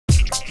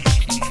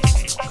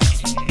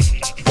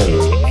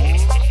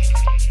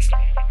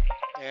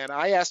and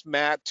I asked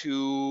Matt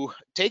to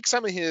take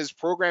some of his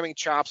programming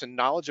chops and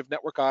knowledge of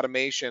network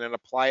automation and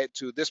apply it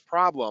to this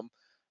problem.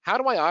 How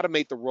do I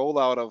automate the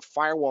rollout of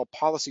firewall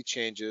policy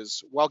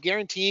changes while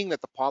guaranteeing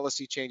that the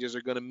policy changes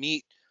are going to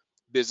meet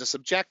business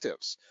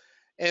objectives?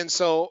 And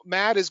so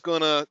Matt is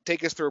going to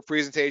take us through a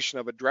presentation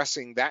of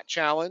addressing that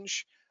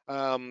challenge.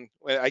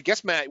 I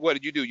guess, Matt, what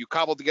did you do? You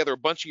cobbled together a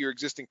bunch of your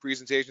existing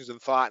presentations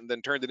and thought and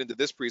then turned it into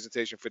this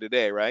presentation for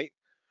today, right?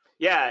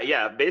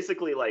 Yeah.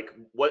 Basically, like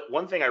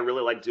one thing I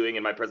really like doing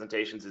in my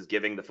presentations is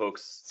giving the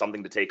folks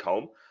something to take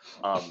home.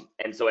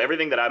 And so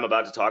everything that I'm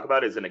about to talk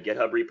about is in a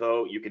GitHub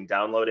repo. You can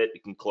download it,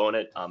 you can clone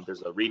it.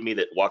 There's a README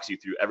that walks you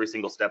through every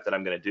single step that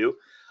I'm going to do.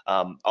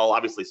 I'll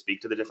obviously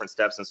speak to the different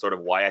steps and sort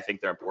of why I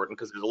think they're important,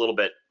 because there's a little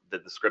bit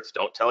that the scripts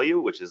don't tell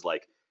you, which is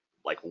like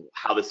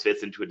how this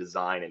fits into a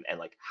design and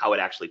like how it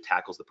actually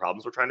tackles the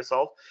problems we're trying to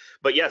solve.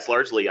 But yes,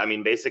 largely, I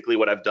mean, basically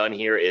what I've done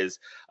here is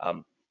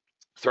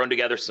thrown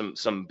together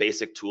some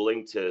basic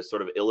tooling to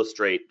sort of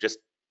illustrate just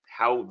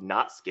how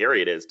not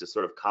scary it is to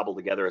sort of cobble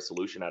together a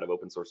solution out of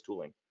open source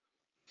tooling.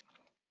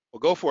 Well,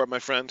 go for it, my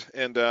friend,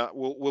 and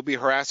we'll be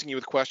harassing you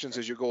with questions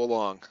as you go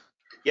along.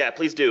 Yeah,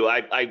 please do.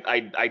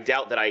 I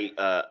doubt that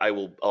I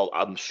will.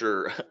 I'm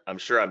sure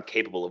I'm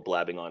capable of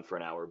blabbing on for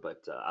an hour,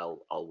 but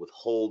I'll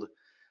withhold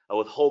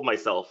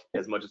myself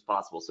as much as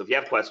possible. So if you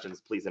have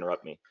questions, please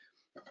interrupt me.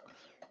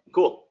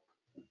 Cool.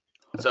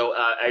 So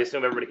I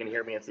assume everybody can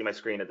hear me and see my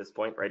screen at this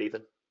point, right,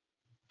 Ethan?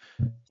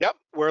 Yep,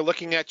 we're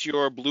looking at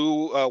your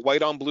blue,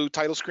 white on blue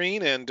title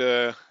screen,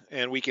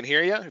 and we can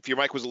hear you. If your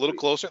mic was a little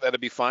closer,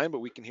 that'd be fine, but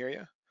we can hear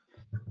you.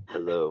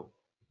 Hello.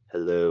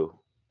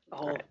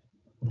 Oh. Right.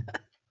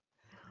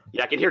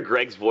 Yeah, I can hear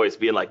Greg's voice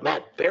being like,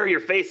 Matt, bury your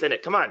face in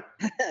it. Come on.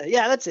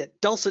 Yeah, that's it.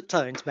 Dulcet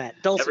tones, Matt.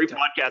 Dulcet Every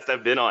tones. podcast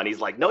I've been on, he's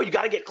like, no, you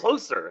got to get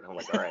closer. And I'm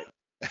like, all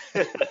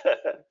right.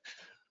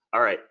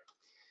 All right.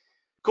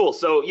 Cool.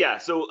 So yeah.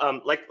 So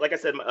like I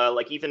said,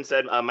 like Ethan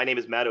said, my name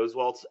is Matt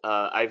Oswalt.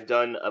 I've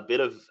done a bit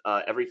of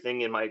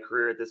everything in my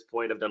career at this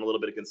point. I've done a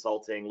little bit of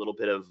consulting, a little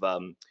bit of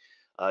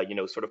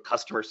sort of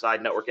customer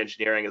side network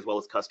engineering, as well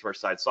as customer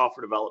side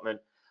software development.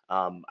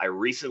 I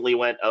recently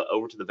went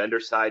over to the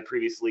vendor side.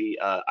 Previously,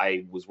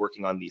 I was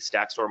working on the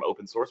StackStorm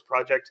open source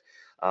project.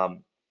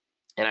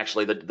 And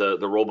actually,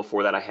 the role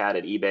before that I had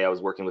at eBay, I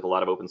was working with a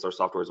lot of open source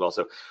software as well.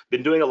 So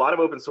been doing a lot of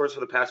open source for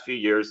the past few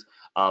years.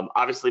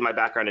 Obviously, my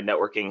background in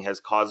networking has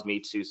caused me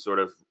to sort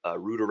of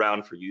root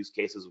around for use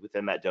cases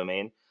within that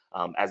domain,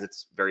 as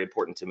it's very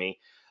important to me.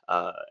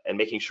 And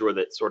making sure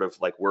that sort of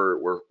like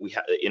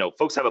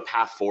folks have a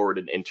path forward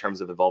in terms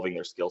of evolving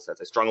their skill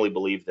sets. I strongly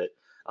believe that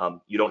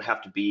you don't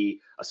have to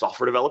be a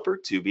software developer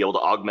to be able to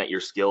augment your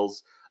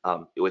skills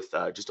with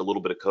just a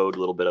little bit of code, a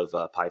little bit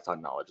of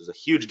Python knowledge. There's a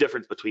huge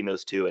difference between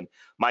those two. And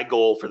my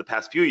goal for the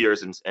past few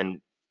years,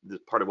 and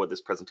part of what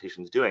this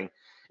presentation is doing,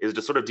 is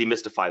to sort of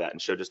demystify that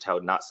and show just how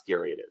not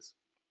scary it is.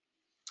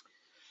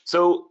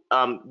 So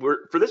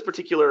for this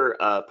particular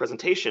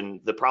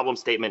presentation, the problem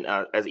statement,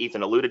 as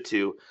Ethan alluded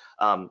to,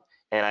 and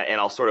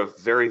I'll sort of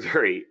very,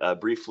 very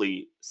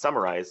briefly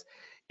summarize,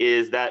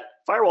 is that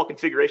firewall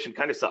configuration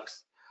kind of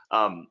sucks.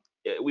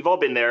 We've all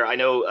been there. I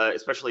know,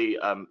 especially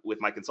with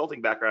my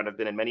consulting background, I've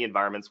been in many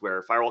environments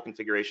where firewall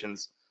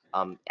configurations,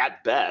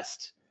 at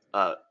best,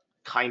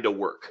 kind of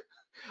work.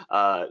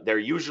 They're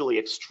usually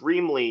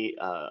extremely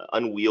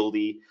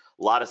unwieldy,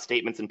 a lot of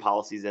statements and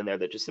policies in there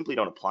that just simply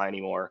don't apply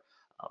anymore.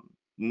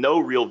 No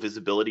real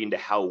visibility into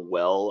how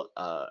well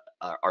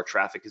our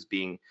traffic is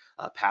being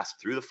passed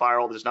through the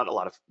firewall. There's not a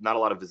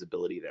lot of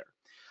visibility there.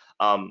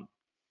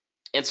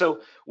 And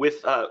so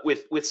with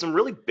some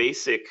really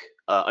basic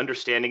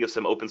understanding of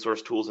some open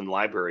source tools and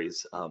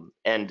libraries,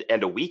 and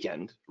a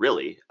weekend,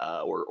 really,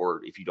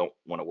 or if you don't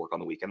want to work on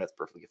the weekend, that's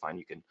perfectly fine.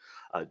 You can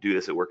do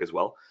this at work as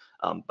well.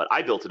 But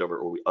I built it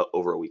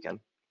over a weekend.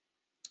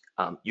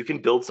 You can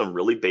build some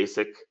really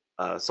basic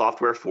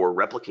software for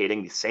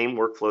replicating the same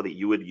workflow that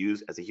you would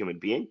use as a human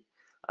being.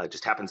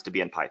 Just happens to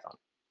be in Python.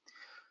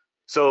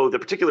 So the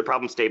particular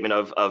problem statement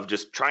of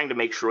just trying to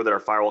make sure that our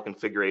firewall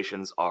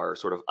configurations are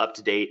sort of up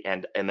to date,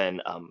 and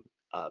then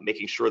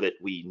making sure that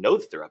we know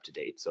that they're up to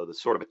date. So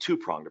there's sort of a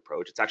two-pronged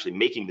approach. It's actually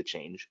making the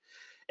change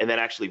and then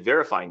actually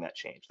verifying that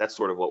change. That's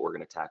sort of what we're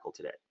going to tackle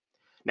today.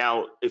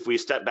 Now, if we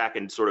step back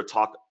and sort of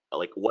talk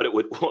like what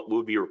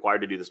would be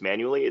required to do this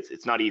manually,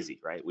 it's not easy,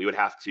 right? We would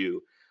have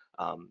to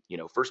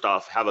first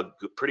off, have a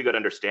pretty good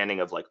understanding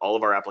of like all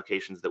of our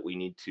applications that we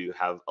need to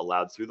have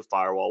allowed through the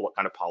firewall, what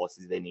kind of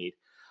policies they need.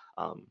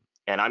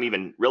 And I'm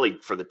even really,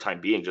 for the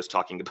time being, just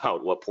talking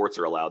about what ports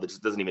are allowed. It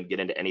just doesn't even get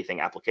into anything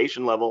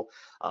application level.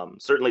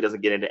 Certainly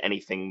doesn't get into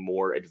anything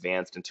more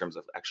advanced in terms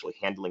of actually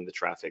handling the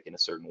traffic in a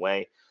certain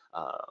way,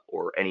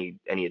 or any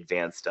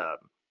advanced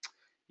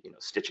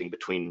stitching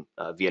between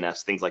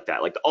VNFs, things like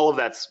that. Like all of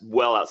that's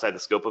well outside the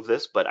scope of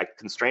this, but I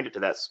constrained it to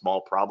that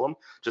small problem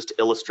just to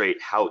illustrate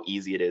how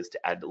easy it is to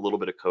add a little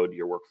bit of code to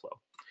your workflow.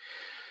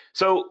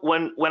 So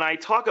when I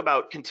talk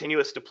about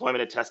continuous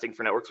deployment and testing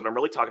for networks, what I'm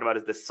really talking about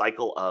is this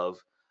cycle of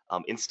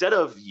instead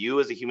of you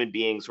as a human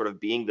being sort of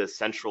being the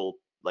central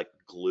like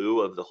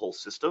glue of the whole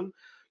system,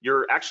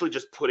 you're actually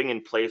just putting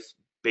in place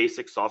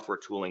basic software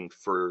tooling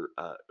for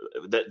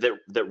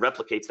that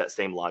replicates that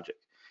same logic.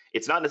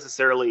 It's not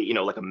necessarily, you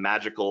know, like a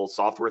magical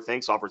software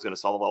thing. Software is going to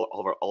solve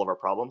all of our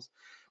problems,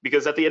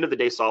 because at the end of the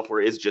day,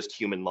 software is just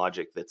human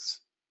logic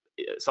that's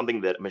something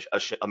that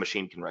a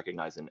machine can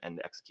recognize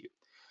and execute.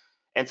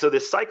 And so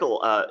this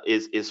cycle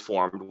is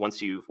formed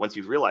once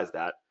you've realized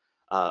that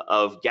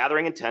of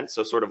gathering intent.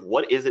 So sort of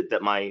what is it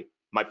that my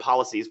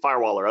policies,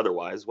 firewall or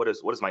otherwise, what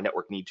does my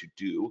network need to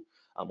do?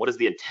 What is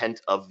the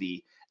intent of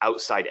the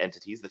outside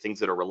entities, the things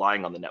that are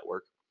relying on the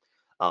network?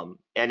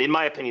 And in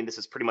my opinion, this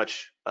is pretty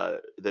much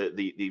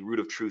the root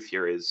of truth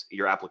here is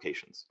your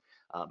applications.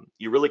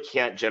 You really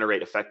can't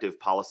generate effective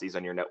policies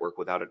on your network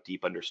without a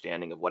deep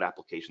understanding of what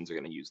applications are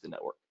going to use the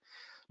network.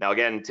 Now,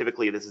 again,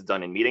 typically this is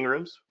done in meeting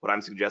rooms. What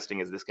I'm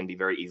suggesting is this can be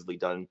very easily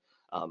done,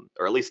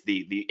 or at least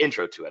the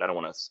intro to it. I don't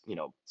want to, you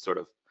know, sort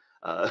of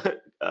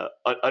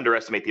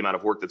underestimate the amount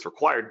of work that's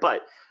required,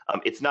 but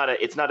it's not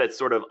a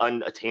sort of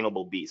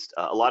unattainable beast.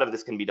 A lot of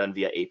this can be done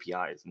via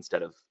APIs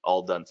instead of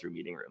all done through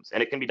meeting rooms,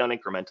 and it can be done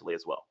incrementally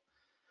as well.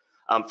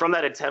 From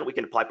that intent, we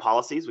can apply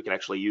policies. We can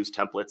actually use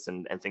templates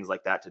and things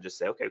like that to just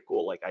say, okay,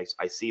 cool. Like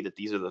I see that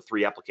these are the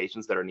 3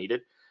 applications that are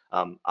needed.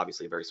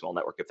 Obviously, a very small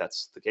network if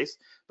that's the case,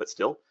 but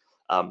still.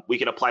 We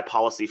can apply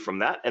policy from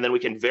that, and then we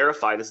can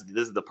verify. This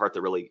is the part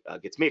that really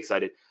gets me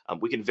excited.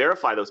 We can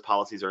verify those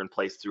policies are in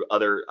place through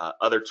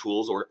other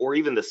tools or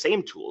even the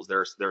same tools.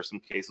 There are some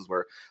cases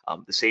where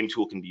the same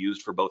tool can be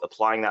used for both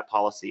applying that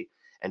policy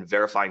and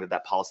verifying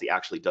that policy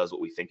actually does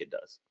what we think it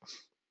does.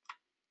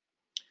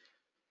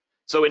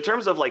 So in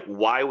terms of like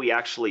why we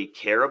actually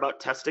care about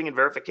testing and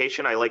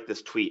verification, I like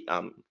this tweet.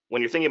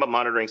 When you're thinking about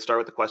monitoring, start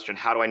with the question,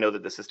 how do I know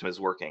that the system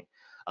is working?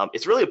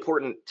 It's really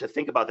important to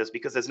think about this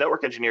because as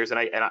network engineers, and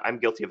I'm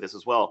guilty of this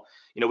as well,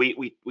 you know,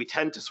 we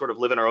tend to sort of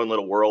live in our own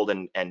little world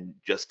and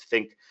just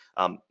think,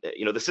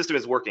 you know, the system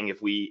is working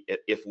if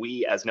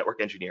we as network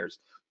engineers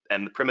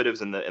and the primitives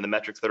and the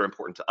metrics that are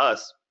important to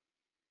us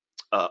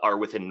are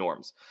within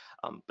norms.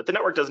 But the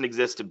network doesn't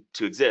exist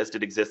to exist,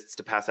 it exists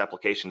to pass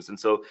applications. And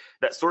so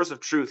that source of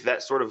truth,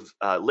 that sort of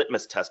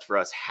litmus test for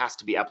us has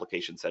to be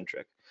application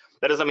centric.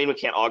 That doesn't mean we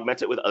can't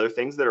augment it with other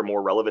things that are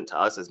more relevant to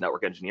us as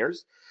network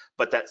engineers,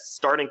 but that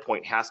starting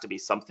point has to be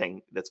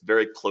something that's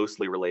very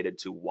closely related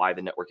to why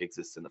the network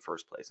exists in the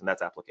first place, and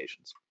that's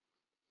applications.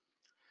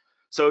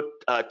 So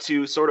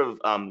to sort of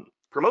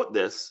promote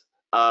this,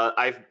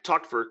 I've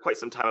talked for quite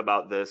some time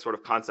about the sort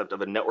of concept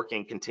of a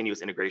networking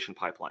continuous integration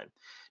pipeline.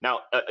 Now,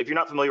 if you're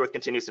not familiar with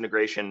continuous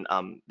integration,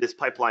 this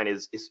pipeline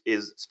is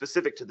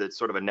specific to the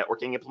sort of a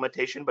networking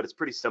implementation, but it's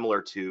pretty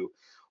similar to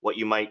what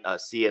you might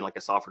see in like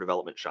a software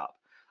development shop.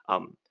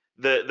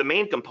 The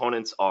main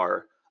components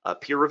are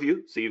peer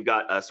review. So you've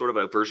got sort of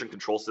a version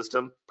control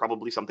system,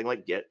 probably something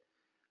like Git,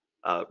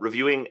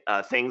 reviewing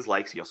things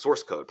like, you know,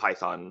 source code,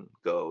 Python,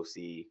 Go,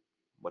 C,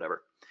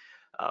 whatever,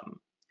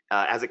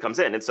 as it comes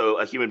in. And so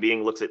a human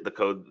being looks at the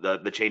code,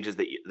 the changes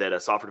that a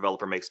software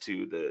developer makes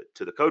to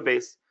the code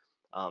base,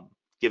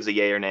 gives a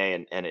yay or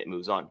nay, and it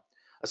moves on.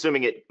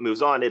 Assuming it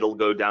moves on, it'll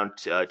go down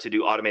to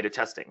do automated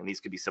testing. And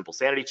these could be simple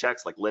sanity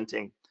checks like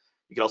linting.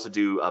 You can also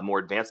do more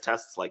advanced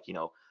tests like, you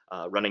know,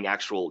 running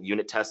actual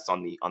unit tests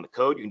on the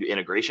code. You can do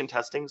integration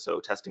testing, so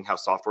testing how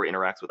software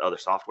interacts with other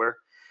software.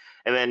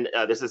 And then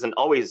this isn't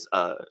always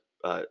a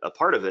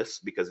part of this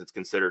because it's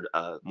considered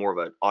more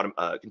of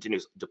a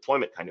continuous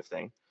deployment kind of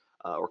thing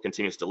or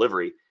continuous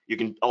delivery. You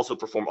can also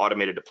perform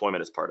automated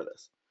deployment as part of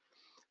this.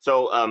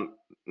 So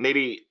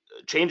maybe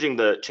changing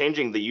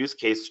the use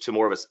case to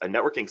more of a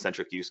networking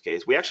centric use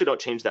case, we actually don't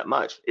change that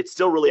much. It's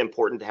still really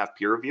important to have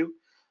peer review.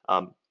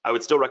 I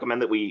would still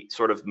recommend that we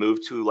sort of move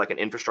to like an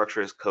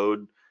infrastructure as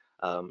code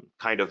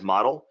kind of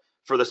model.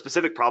 For the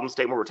specific problem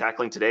statement we're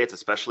tackling today, it's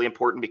especially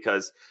important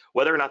because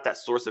whether or not that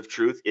source of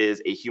truth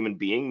is a human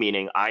being,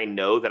 meaning I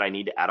know that I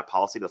need to add a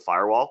policy to the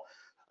firewall,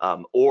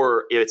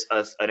 or it's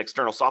an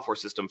external software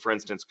system, for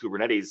instance,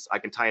 Kubernetes, I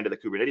can tie into the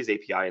Kubernetes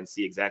API and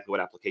see exactly what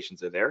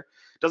applications are there.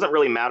 It doesn't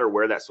really matter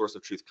where that source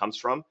of truth comes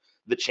from.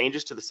 The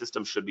changes to the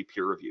system should be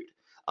peer reviewed.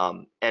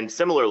 And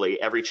similarly,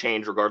 every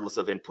change, regardless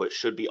of input,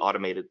 should be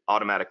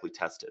automatically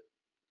tested.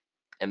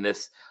 And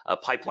this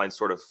pipeline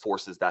sort of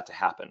forces that to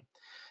happen.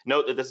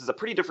 Note that this is a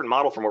pretty different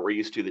model from what we're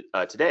used to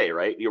today,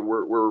 right?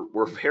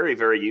 We're very,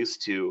 very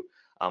used to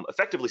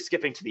effectively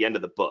skipping to the end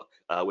of the book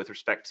with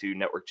respect to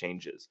network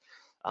changes.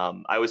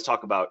 I always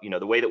talk about, you know,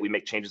 the way that we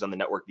make changes on the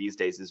network these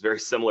days is very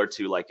similar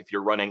to like if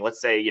you're running,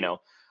 let's say,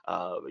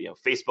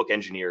 Facebook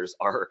engineers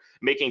are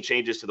making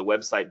changes to the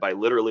website by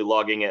literally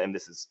logging in, and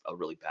this is a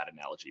really bad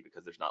analogy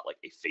because there's not like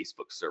a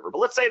Facebook server, but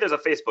let's say there's a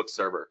Facebook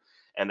server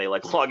and they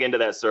like log into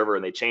that server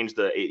and they change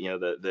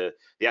the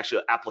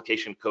actual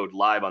application code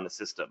live on the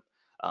system.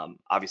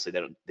 Obviously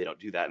they don't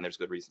do that, and there's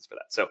good reasons for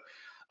that. So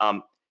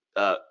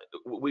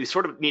we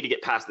sort of need to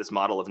get past this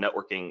model of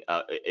networking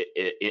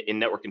in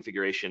network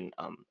configuration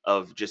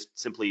of just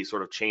simply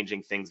sort of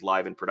changing things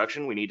live in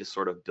production. We need to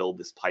sort of build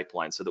this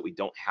pipeline so that we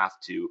don't have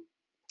to,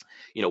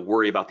 you know,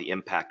 worry about the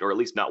impact, or at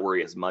least not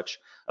worry as much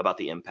about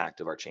the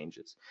impact of our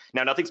changes.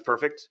 Now, nothing's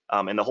perfect,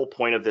 and the whole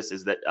point of this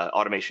is that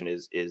automation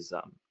is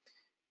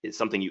is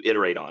something you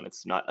iterate on.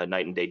 It's not a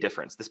night and day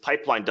difference. This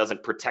pipeline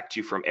doesn't protect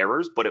you from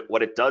errors, but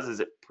what it does is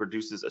it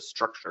produces a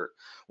structure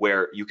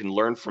where you can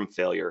learn from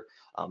failure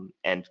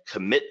and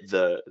commit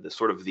the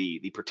sort of the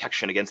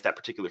protection against that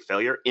particular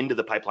failure into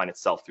the pipeline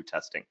itself through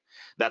testing.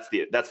 That's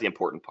the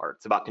important part.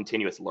 It's about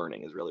continuous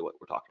learning is really what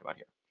we're talking about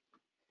here.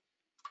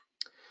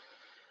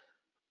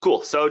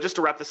 Cool. So just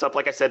to wrap this up,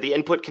 like I said, the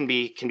input can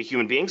be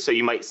human beings. So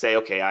you might say,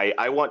 okay,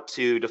 I want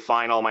to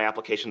define all my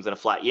applications in a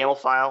flat YAML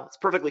file. It's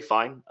perfectly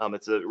fine.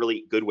 It's a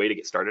really good way to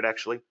get started,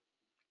 actually.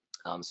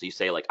 So you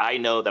say, like, I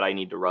know that I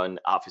need to run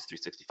Office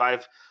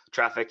 365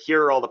 traffic.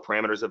 Here are all the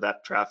parameters of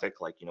that traffic,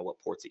 like,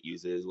 what ports it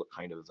uses, what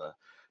kind of,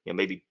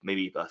 maybe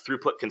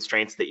throughput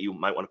constraints that you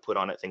might want to put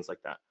on it, things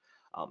like that.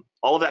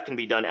 All of that can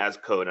be done as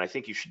code, and I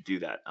think you should do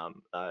that.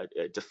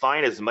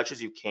 Define as much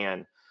as you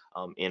can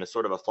in a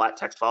sort of a flat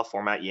text file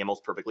format. YAML is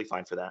perfectly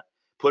fine for that.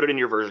 Put it in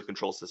your version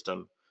control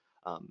system,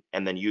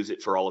 and then use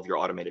it for all of your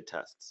automated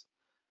tests.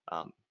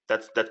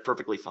 That's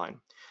perfectly fine.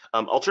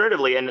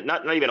 Alternatively, and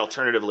not even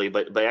alternatively,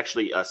 but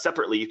actually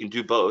separately, you can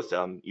do both.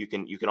 You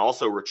can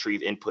also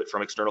retrieve input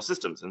from external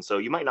systems, and so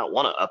you might not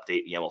want to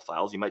update YAML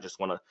files. You might just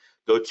want to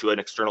go to an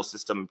external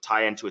system,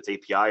 tie into its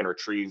API, and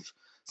retrieve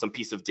some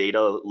piece of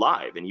data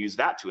live, and use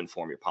that to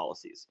inform your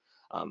policies.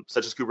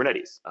 Such as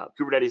Kubernetes.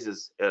 Kubernetes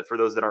is, for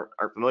those that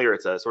aren't familiar,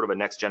 it's a sort of a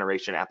next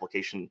generation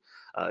application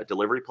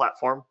delivery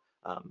platform.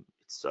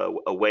 It's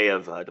a way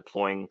of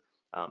deploying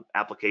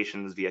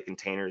applications via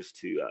containers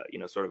to,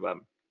 sort of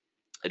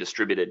a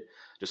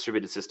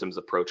distributed systems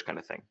approach kind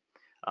of thing.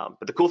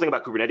 But the cool thing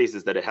about Kubernetes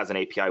is that it has an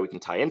API we can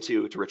tie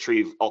into to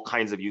retrieve all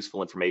kinds of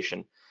useful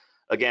information.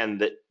 Again,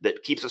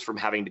 that keeps us from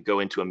having to go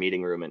into a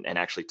meeting room and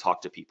actually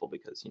talk to people,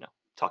 because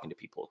talking to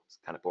people is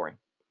kind of boring.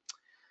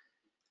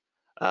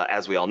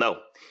 As we all know.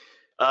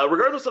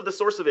 Regardless of the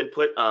source of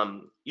input,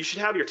 you should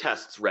have your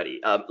tests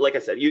ready. Like I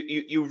said,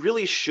 you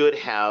really should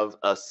have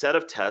a set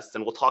of tests,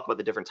 and we'll talk about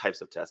the different types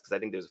of tests, because I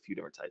think there's a few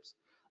different types.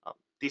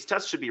 These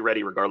tests should be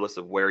ready regardless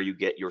of where you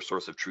get your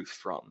source of truth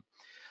from.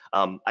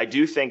 I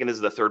do think, and this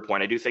is the third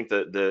point, I do think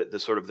the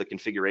sort of the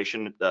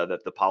configuration,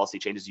 that the policy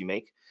changes you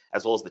make,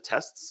 as well as the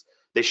tests,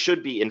 they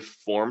should be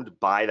informed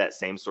by that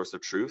same source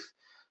of truth.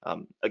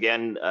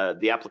 Again,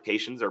 the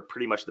applications are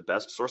pretty much the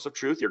best source of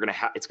truth.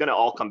 It's gonna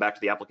all come back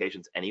to the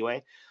applications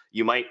anyway.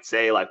 You might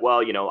say, like,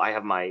 well, I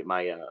have my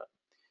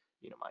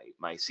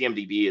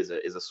CMDB is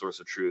a source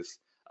of truth,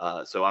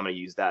 so I'm gonna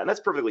use that, and that's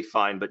perfectly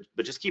fine. But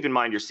just keep in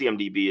mind your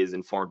CMDB is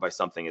informed by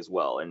something as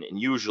well, and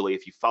usually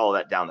if you follow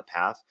that down the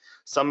path,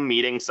 some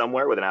meeting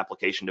somewhere with an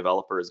application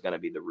developer is gonna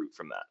be the root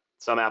from that.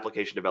 Some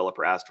application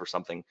developer asked for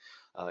something,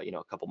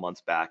 a couple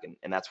months back,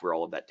 and that's where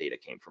all of that data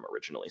came from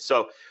originally.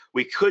 So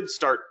we could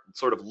start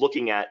sort of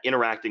looking at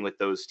interacting with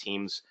those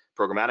teams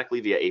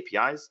programmatically via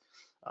APIs.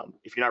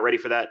 If you're not ready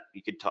for that,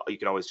 you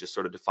can always just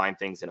sort of define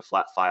things in a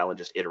flat file and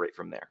just iterate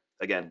from there.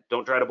 Again,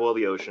 don't try to boil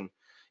the ocean.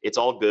 It's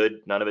all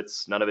good. None of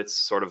it's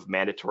sort of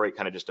mandatory. It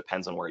kind of just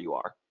depends on where you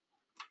are.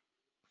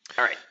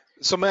 All right.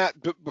 So Matt,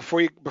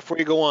 before you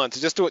go on,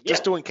 so just to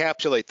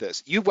encapsulate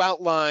this, you've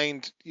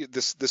outlined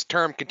this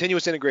term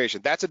continuous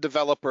integration. That's a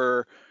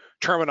developer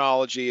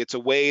terminology. It's a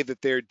way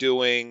that they're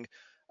doing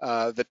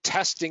the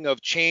testing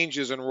of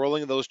changes and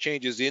rolling those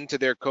changes into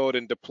their code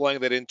and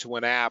deploying that into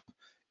an app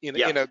in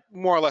a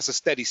more or less a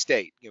steady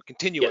state,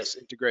 continuous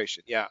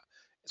integration. Yeah.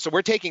 So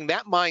we're taking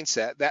that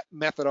mindset, that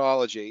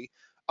methodology,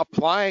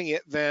 applying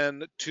it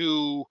then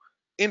to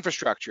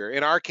infrastructure.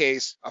 In our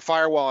case, a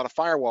firewall and a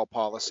firewall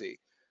policy.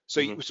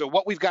 So, so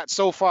what we've got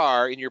so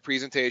far in your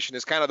presentation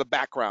is kind of the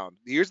background.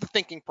 Here's the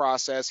thinking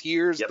process.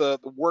 Here's the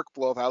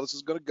workflow of how this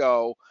is going to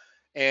go.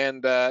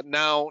 And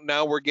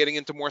now we're getting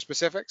into more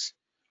specifics.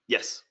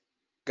 Yes.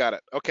 Got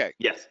it. Okay.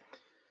 Yes.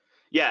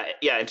 Yeah.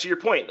 And to your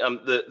point,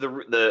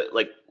 the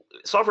like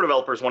software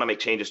developers want to make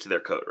changes to their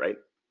code, right?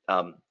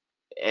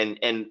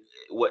 And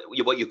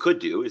what you could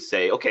do is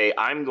say, okay,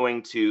 I'm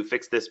going to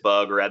fix this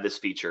bug or add this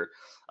feature.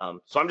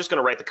 So I'm just going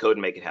to write the code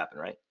and make it happen,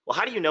 right? Well,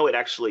 how do you know it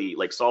actually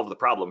solved the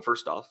problem,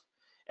 first off?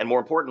 And more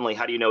importantly,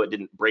 how do you know it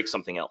didn't break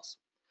something else?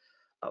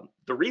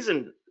 The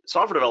reason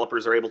software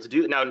developers are able to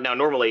do now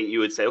normally you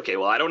would say, okay,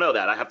 well, I don't know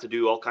that. I have to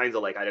do all kinds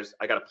of I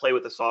got to play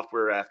with the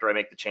software after I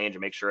make the change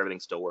and make sure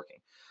everything's still working.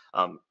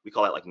 We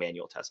call that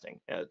manual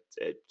testing.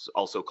 It's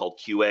also called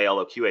QA,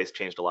 although QA has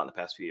changed a lot in the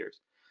past few years.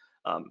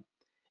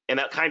 And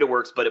that kind of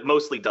works, but it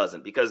mostly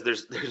doesn't, because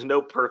there's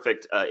no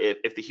perfect.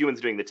 If the human's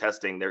doing the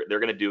testing, they're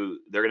going to do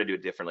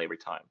it differently every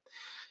time.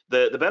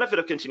 The benefit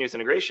of continuous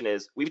integration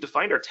is we've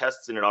defined our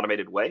tests in an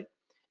automated way,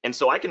 and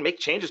so I can make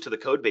changes to the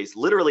code base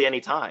literally any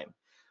time,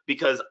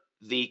 because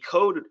the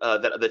code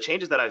the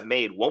changes that I've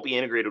made won't be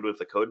integrated with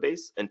the code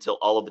base until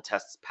all of the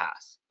tests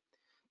pass.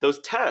 Those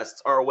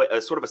tests are a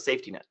sort of a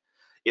safety net.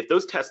 If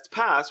those tests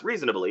pass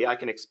reasonably, I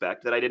can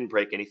expect that I didn't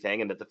break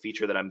anything and that the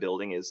feature that I'm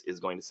building is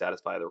going to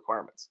satisfy the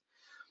requirements.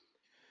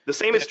 The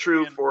same is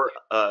true for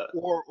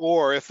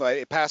or if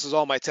it passes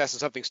all my tests and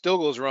something still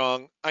goes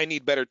wrong, I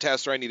need better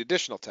tests or I need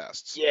additional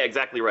tests. Yeah,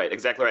 exactly right,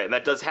 and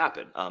that does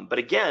happen. But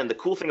again, the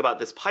cool thing about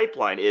this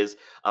pipeline is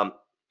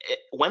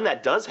when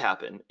that does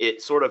happen,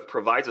 it sort of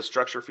provides a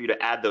structure for you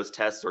to add those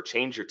tests or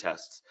change your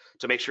tests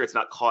to make sure it's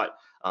not caught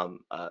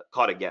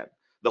again.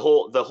 The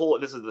whole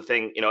this is the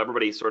thing,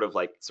 everybody sort of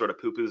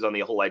poo-poos on the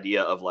whole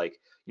idea of like,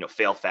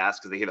 fail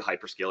fast because they hear the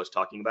hyperscalers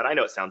talking about it. I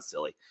know it sounds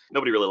silly.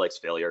 Nobody really likes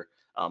failure.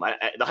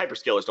 The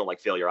hyperscalers don't like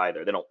failure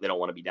either. They don't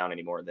want to be down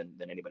any more than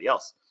anybody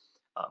else.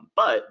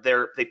 But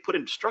they put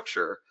in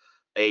structure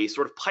a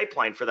sort of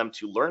pipeline for them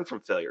to learn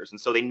from failures,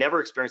 and so they never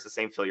experience the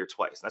same failure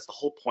twice. And that's the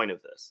whole point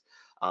of this.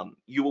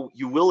 You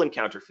will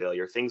encounter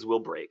failure, things will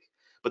break,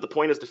 but the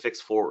point is to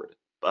fix forward.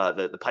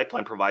 The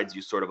pipeline provides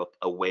you sort of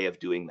a way of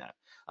doing that,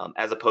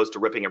 as opposed to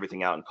ripping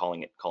everything out and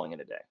calling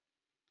it a day.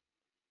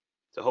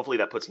 So hopefully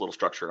that puts a little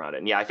structure around it.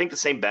 And yeah, I think the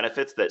same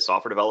benefits that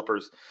software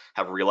developers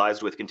have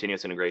realized with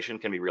continuous integration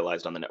can be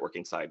realized on the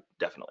networking side,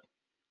 definitely.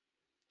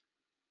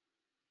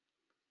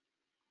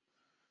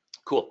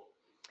 Cool.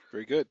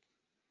 Very good.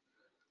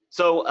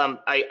 So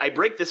I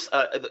break this.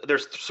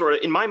 There's sort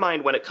of, in my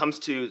mind, when it comes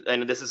to,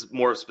 and this is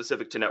more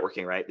specific to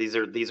networking, right? These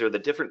are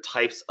the different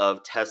types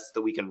of tests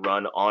that we can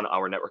run on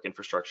our network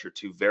infrastructure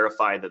to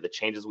verify that the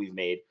changes we've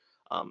made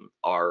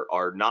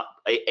are not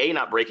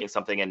not breaking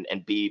something,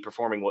 and B,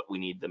 performing what we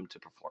need them to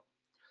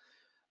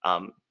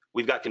perform.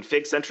 We've got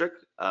config centric,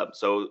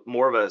 so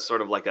more of a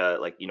sort of like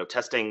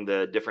testing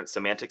the different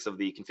semantics of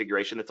the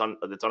configuration that's on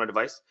a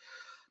device.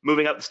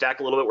 Moving up the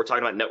stack a little bit, we're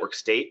talking about network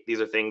state. These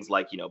are things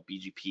like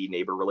BGP,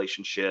 neighbor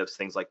relationships,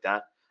 things like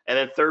that. And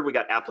then third, we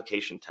got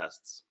application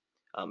tests.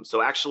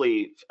 So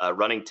actually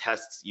running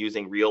tests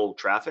using real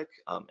traffic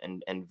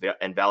and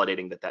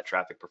validating that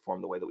traffic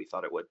performed the way that we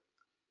thought it would.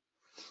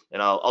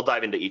 And I'll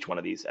dive into each one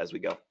of these as we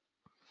go.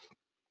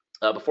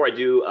 Before I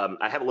do,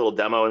 I have a little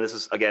demo, and this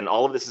is, again,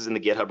 all of this is in the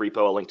GitHub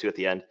repo. I'll link to at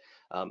the end.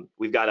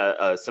 We've got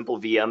a simple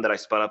VM that I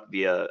spun up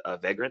via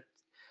Vagrant.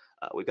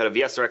 We've got a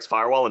VSRX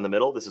firewall in the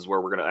middle. This is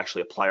where we're going to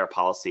actually apply our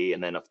policy,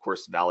 and then, of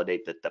course,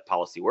 validate that that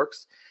policy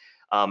works.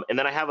 And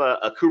then I have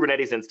a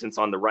Kubernetes instance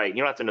on the right.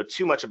 You don't have to know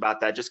too much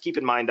about that. Just keep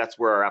in mind that's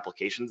where our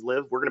applications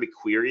live. We're going to be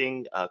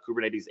querying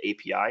Kubernetes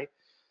API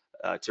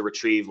to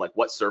retrieve like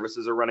what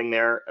services are running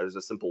there. There's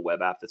a simple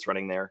web app that's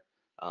running there,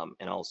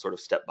 and I'll sort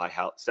of step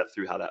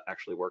through how that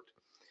actually worked.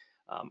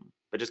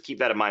 But just keep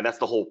that in mind. That's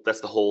the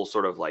whole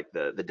sort of like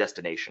the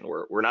destination.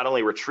 We're not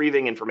only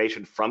retrieving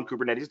information from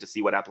Kubernetes to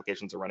see what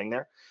applications are running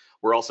there,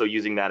 we're also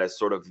using that as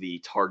sort of the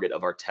target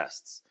of our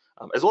tests,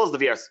 as well as the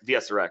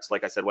VSRX.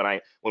 Like I said, when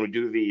we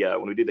do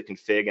the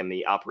config and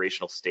the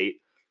operational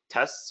state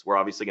tests, we're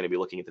obviously going to be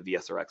looking at the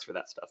VSRX for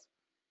that stuff.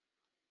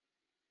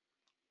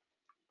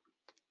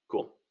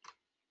 Cool.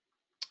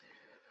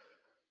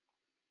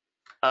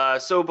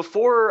 So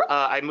before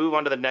I move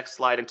on to the next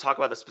slide and talk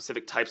about the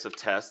specific types of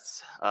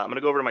tests, I'm going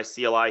to go over to my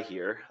CLI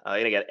here.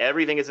 And again,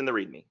 everything is in the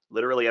README.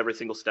 Literally every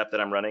single step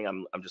that I'm running,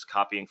 I'm just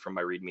copying from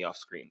my README off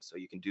screen. So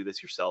you can do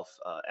this yourself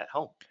at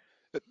home.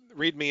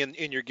 README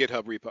in your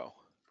GitHub repo.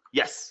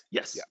 Yes.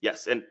 Yeah.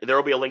 And there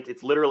will be a link.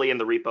 It's literally in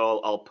the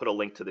repo. I'll put a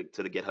link to the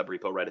GitHub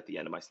repo right at the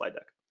end of my slide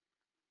deck.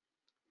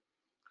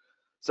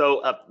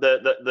 So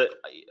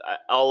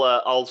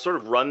I'll sort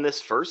of run this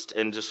first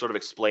and just sort of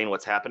explain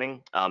what's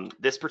happening.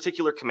 This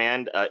particular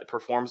command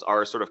performs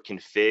our sort of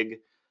config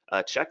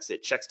checks.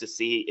 It checks to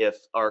see if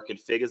our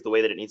config is the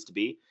way that it needs to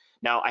be.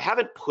 Now, I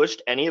haven't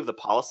pushed any of the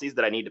policies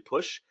that I need to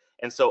push,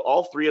 and so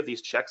all three of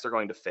these checks are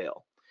going to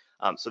fail.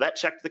 So that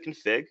checked the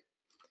config.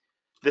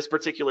 This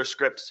particular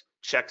script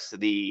checks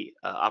the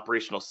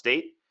operational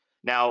state.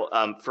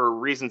 Now, for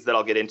reasons that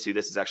I'll get into,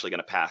 this is actually going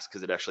to pass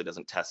because it actually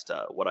doesn't test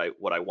what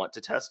I want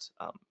to test,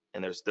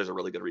 and there's a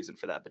really good reason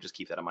for that. But just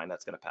keep that in mind.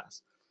 That's going to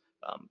pass.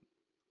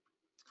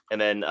 And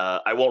then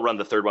I won't run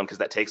the third one because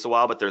that takes a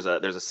while. But there's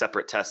a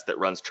separate test that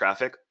runs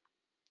traffic,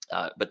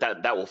 but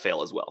that will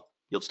fail as well.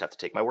 You'll just have to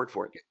take my word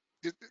for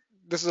it.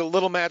 This is a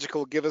little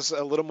magical. Give us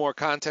a little more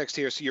context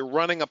here. So you're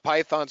running a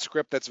Python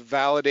script that's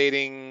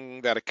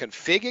validating that a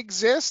config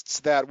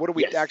exists. What are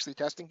we actually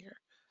testing here?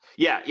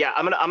 Yeah.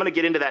 I'm gonna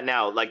get into that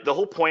now. Like the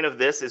whole point of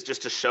this is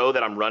just to show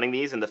that I'm running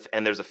these and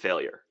there's a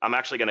failure. I'm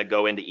actually gonna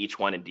go into each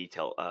one in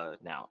detail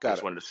now. I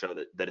just wanted to show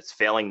that it's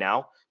failing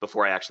now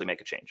before I actually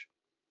make a change.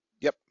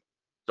 Yep.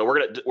 So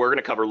we're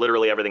gonna cover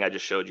literally everything I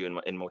just showed you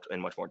in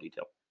much more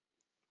detail.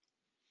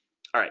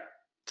 All right.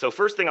 So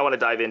first thing I want to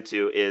dive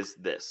into is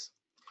this.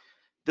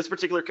 This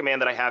particular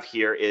command that I have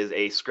here is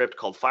a script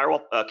called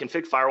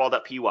config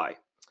firewall.py.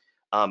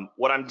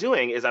 What I'm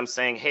doing is I'm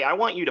saying, hey, I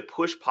want you to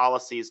push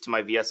policies to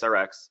my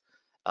VSRX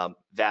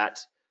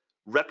that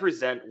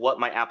represent what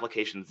my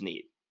applications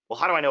need. Well,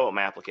 how do I know what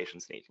my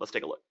applications need? Let's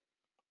take a look.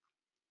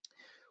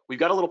 We've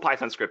got a little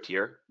Python script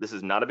here. This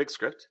is not a big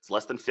script. It's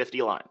less than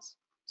 50 lines.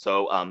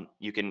 So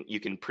you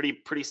can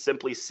pretty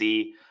simply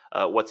see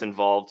what's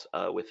involved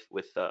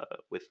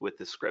with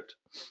this script.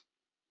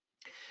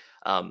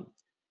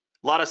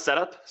 A lot of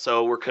setup.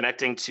 So we're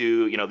connecting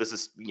to, this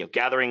is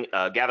gathering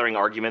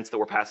arguments that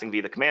we're passing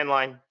via the command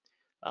line.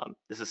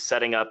 This is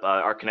setting up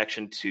our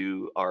connection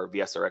to our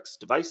VSRX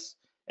device,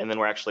 and then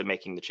we're actually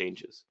making the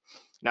changes.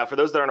 Now, for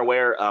those that aren't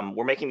aware,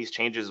 we're making these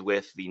changes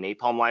with the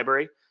Napalm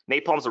library.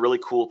 Napalm is a really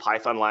cool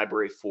Python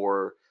library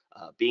for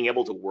being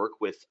able to work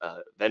with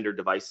vendor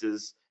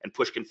devices and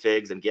push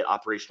configs and get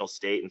operational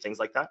state and things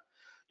like that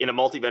in a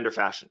multi-vendor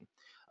fashion.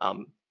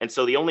 And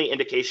so the only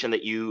indication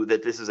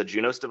that this is a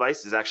Junos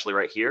device is actually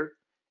right here.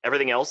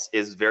 Everything else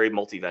is very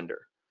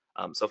multi-vendor.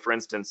 So for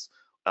instance,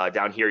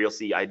 down here you'll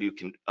see I do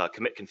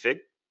commit config.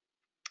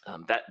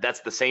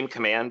 That's the same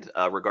command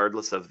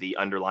regardless of the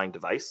underlying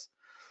device.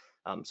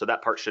 So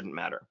that part shouldn't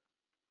matter.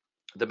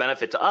 The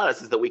benefit to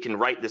us is that we can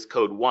write this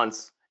code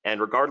once, and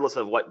regardless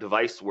of what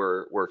device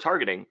we're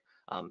targeting,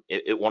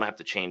 it won't have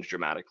to change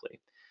dramatically.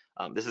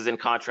 This is in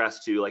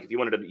contrast to, like, if you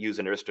wanted to use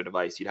an Arista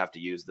device, you'd have to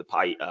use the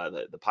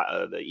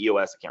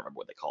EOS, I can't remember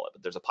what they call it,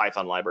 but there's a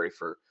Python library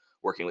for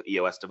working with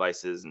EOS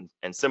devices,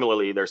 and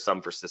similarly, there's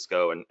some for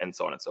Cisco and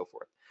so on and so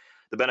forth.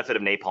 The benefit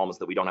of Napalm is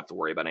that we don't have to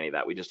worry about any of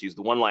that. We just use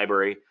the one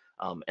library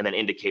and then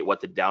indicate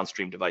what the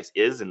downstream device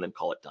is and then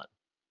call it done.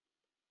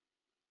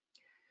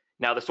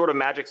 Now, the sort of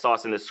magic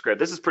sauce in this script,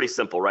 this is pretty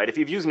simple, right? If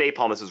you've used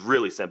Napalm, this is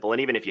really simple,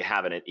 and even if you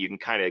haven't, you can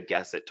kind of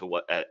guess it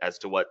as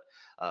to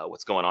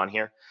what's going on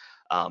here.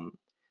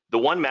 The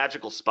one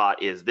magical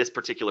spot is this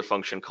particular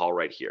function call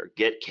right here,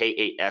 get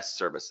K8s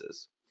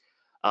services.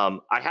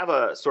 I have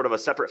a sort of a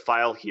separate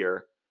file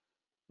here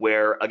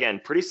where, again,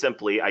 pretty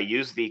simply, I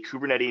use the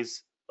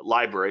Kubernetes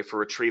library for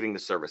retrieving the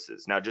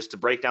services. Now, just to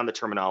break down the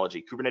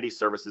terminology, Kubernetes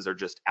services are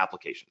just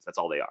applications. That's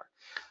all they are.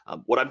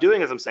 What I'm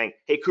doing is I'm saying,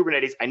 hey,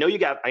 Kubernetes, I know you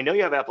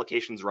have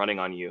applications running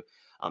on you.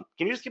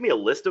 Can you just give me a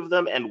list of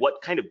them and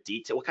what kind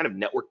of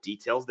network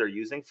details they're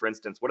using? For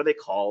instance, what are they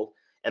called?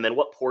 And then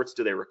what ports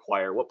do they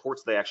require? What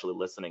ports are they actually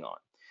listening on?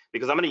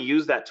 Because I'm going to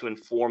use that to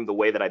inform the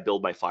way that I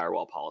build my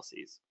firewall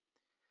policies.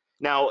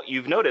 Now,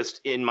 you've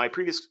noticed in my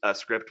previous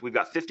script, we've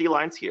got 50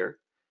 lines here,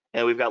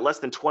 and we've got less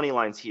than 20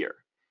 lines here.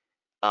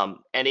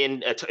 And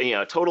in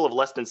a total of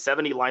less than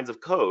 70 lines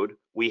of code,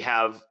 we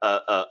have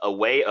a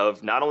way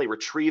of not only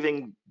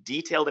retrieving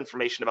detailed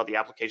information about the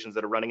applications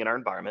that are running in our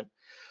environment,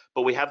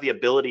 but we have the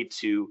ability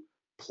to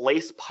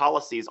place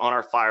policies on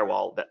our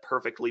firewall that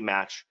perfectly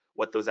match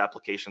what those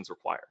applications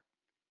require.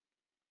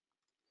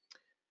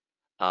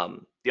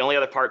 The only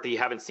other part that you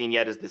haven't seen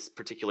yet is this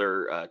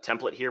particular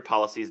template here,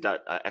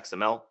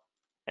 policies.xml.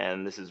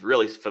 And this is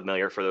really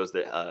familiar for those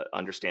that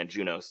understand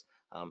Junos.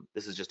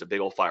 This is just a big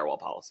old firewall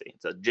policy.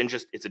 It's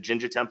a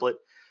Jinja template.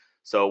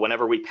 So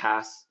whenever we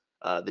pass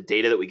the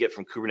data that we get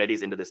from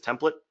Kubernetes into this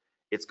template,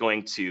 it's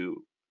going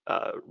to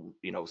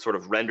sort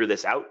of render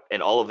this out,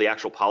 and all of the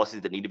actual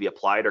policies that need to be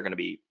applied are going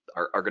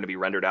to be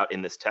rendered out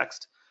in this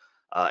text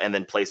and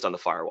then placed on the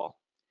firewall.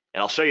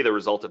 And I'll show you the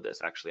result of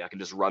this. Actually, I can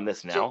just run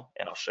this now,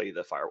 and I'll show you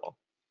the firewall.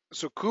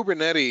 So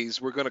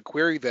Kubernetes, we're going to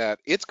query that.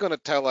 It's going to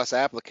tell us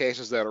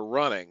applications that are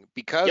running.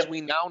 Because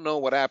we now know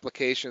what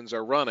applications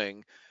are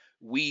running,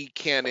 we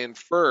can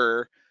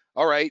infer,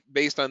 all right,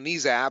 based on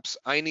these apps,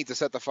 I need to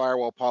set the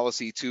firewall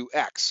policy to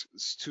X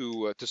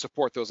to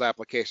support those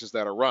applications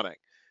that are running.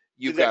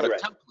 You've got a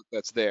template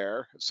that's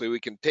there, so we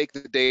can take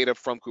the data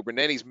from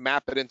Kubernetes,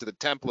 map it into the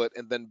template,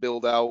 and then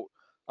build out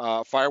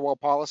firewall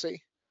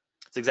policy?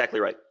 That's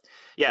exactly right.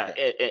 Yeah,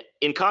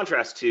 in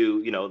contrast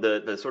to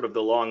the sort of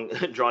the long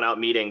drawn out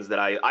meetings that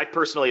I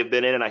personally have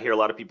been in, and I hear a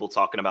lot of people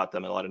talking about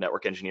them, and a lot of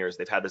network engineers,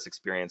 they've had this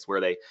experience where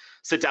they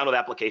sit down with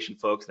application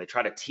folks and they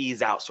try to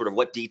tease out sort of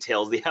what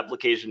details the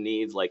application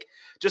needs, like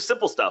just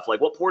simple stuff like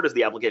what port is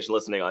the application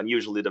listening on.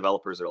 Usually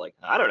developers are like,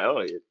 I don't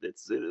know,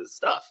 it's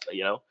stuff,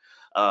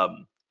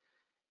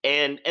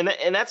 and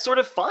that's sort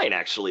of fine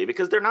actually,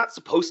 because they're not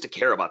supposed to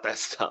care about that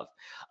stuff.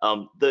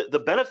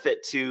 The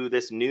benefit to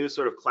this new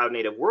sort of cloud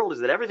native world is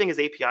that everything is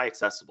API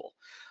accessible.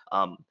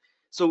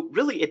 So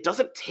really, it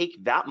doesn't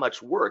take that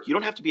much work. You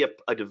don't have to be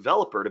a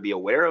developer to be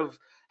aware of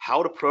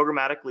how to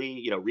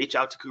programmatically, reach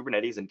out to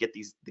Kubernetes and get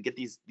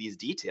these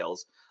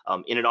details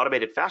in an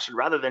automated fashion,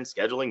 rather than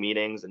scheduling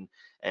meetings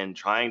and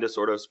trying to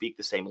sort of speak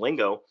the same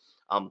lingo.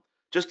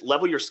 Just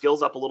level your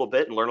skills up a little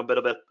bit and learn a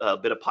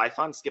bit of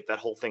Python. Skip that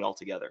whole thing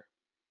altogether,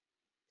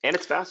 and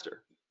it's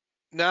faster.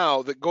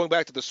 Now, going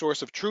back to the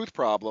source of truth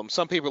problem,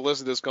 some people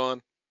listen to this going,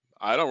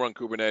 I don't run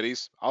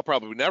Kubernetes. I'll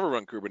probably never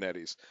run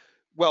Kubernetes.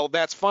 Well,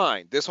 that's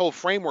fine. This whole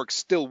framework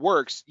still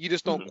works. You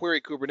just don't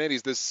query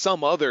Kubernetes. There's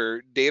some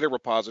other data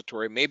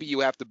repository. Maybe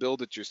you have to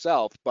build it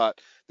yourself, but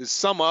there's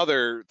some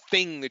other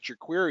thing that you're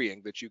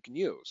querying that you can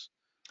use.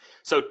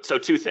 So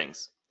two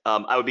things.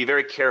 I would be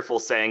very careful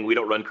saying we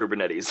don't run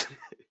Kubernetes.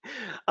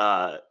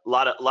 A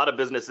lot of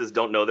businesses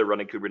don't know they're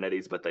running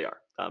Kubernetes, but they are.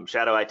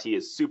 Shadow IT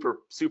is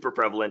super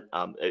prevalent.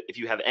 If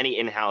you have any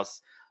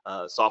in-house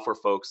software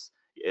folks,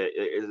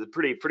 it's a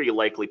pretty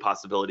likely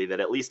possibility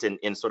that at least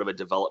in sort of a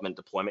development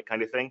deployment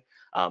kind of thing,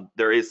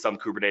 there is some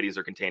Kubernetes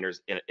or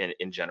containers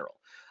in general.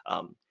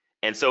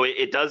 And so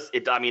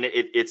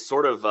it's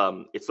sort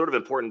of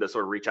important to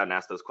sort of reach out and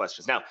ask those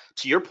questions. Now,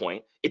 to your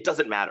point, it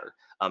doesn't matter.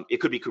 It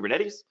could be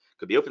Kubernetes,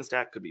 could be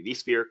OpenStack, could be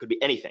vSphere, could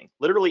be anything,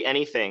 literally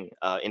anything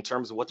in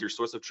terms of what your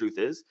source of truth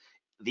is.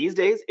 These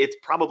days, it's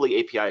probably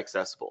API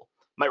accessible.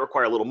 Might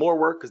require a little more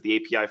work because the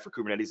API for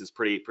Kubernetes is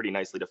pretty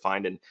nicely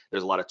defined, and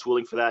there's a lot of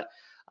tooling for that.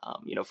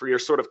 For your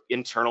sort of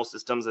internal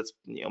systems, it's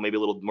maybe a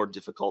little more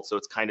difficult. So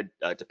it's kind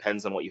of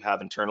depends on what you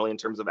have internally in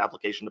terms of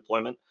application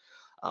deployment.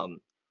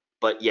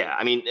 But yeah,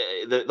 I mean,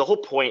 the whole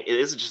point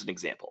is just an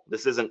example.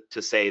 This isn't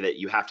to say that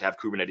you have to have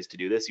Kubernetes to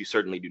do this. You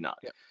certainly do not.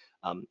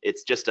 Yeah.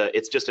 It's just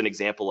an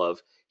example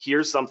of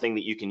here's something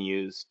that you can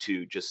use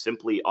to just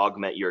simply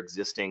augment your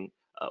existing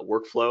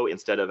workflow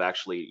instead of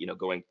actually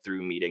going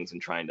through meetings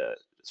and trying to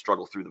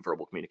struggle through the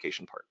verbal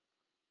communication part.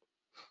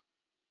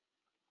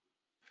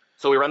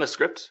 So we run the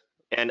script,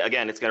 and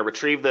again, it's going to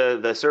retrieve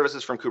the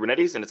services from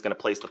Kubernetes, and it's going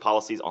to place the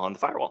policies on the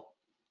firewall.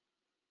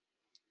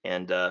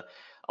 And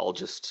I'll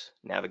just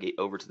navigate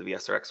over to the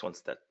VSRX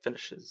once that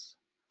finishes.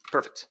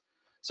 Perfect.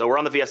 So we're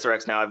on the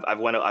VSRX now.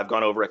 I've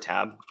gone over a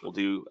tab. We'll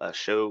do a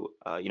show.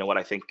 You know what?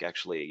 I think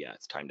actually, yeah,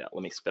 it's timed out.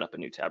 Let me spin up a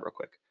new tab real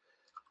quick.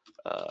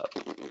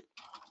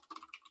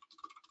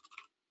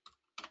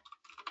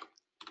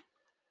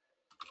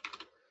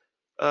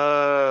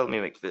 Let me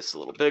make this a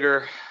little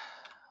bigger.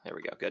 There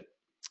we go. Good.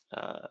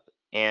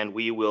 And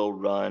we will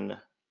run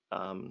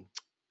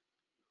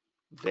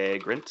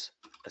Vagrant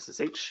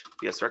SSH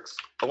VSRX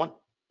 01.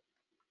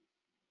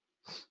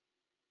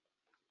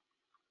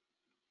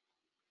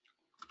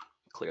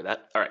 Clear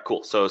that. All right,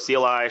 cool. So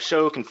CLI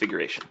show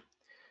configuration.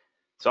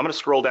 So I'm going to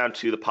scroll down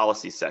to the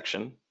policies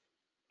section,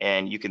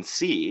 and you can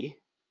see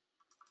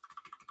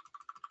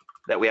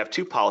that we have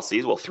two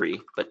policies, well,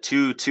 three, but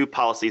two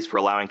policies for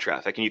allowing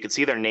traffic, and you can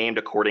see they're named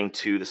according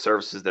to the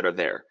services that are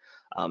there.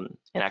 And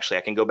actually,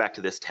 I can go back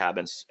to this tab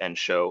and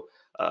show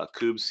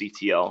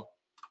kubectl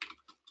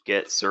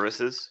get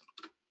services.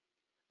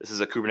 This is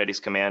a Kubernetes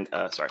command.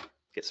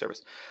 Get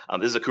service.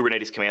 This is a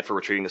Kubernetes command for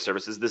retrieving the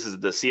services. This is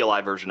the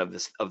CLI version of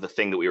the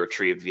thing that we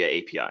retrieved via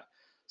API.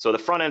 So the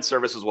front end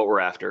service is what we're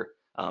after,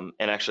 and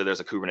actually there's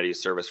a Kubernetes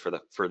service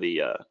for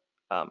the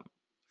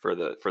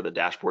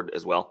dashboard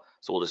as well.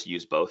 So we'll just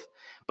use both.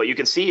 But you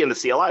can see in the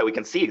CLI, we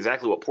can see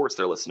exactly what ports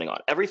they're listening on.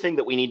 Everything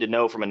that we need to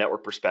know from a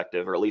network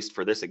perspective, or at least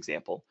for this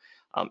example,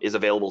 is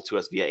available to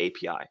us via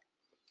API.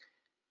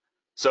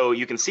 So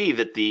you can see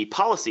that the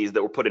policies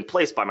that were put in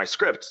place by my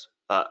script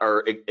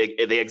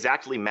they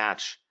exactly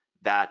match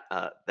that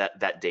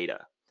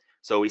data.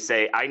 So we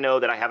say, I know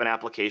that I have an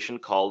application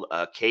called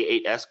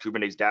K8s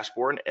Kubernetes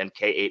Dashboard and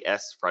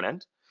K8s front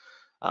end.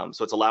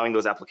 So it's allowing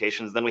those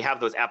applications. Then we have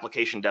those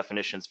application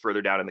definitions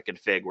further down in the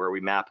config where we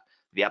map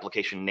the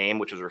application name,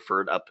 which is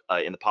referred up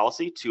in the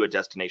policy, to a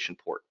destination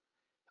port.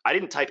 I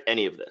didn't type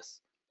any of this,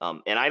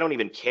 and I don't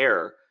even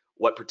care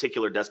what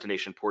particular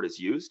destination port is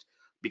used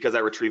because I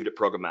retrieved it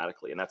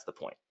programmatically, and that's the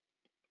point.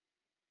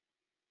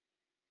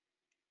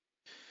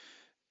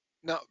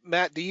 Now,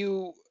 Matt, do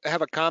you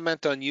have a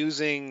comment on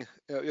using,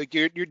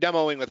 you're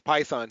demoing with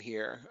Python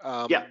here,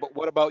 Yeah. But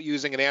what about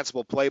using an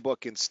Ansible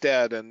playbook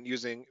instead and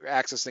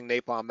accessing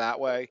Napalm that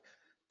way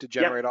to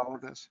generate all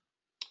of this?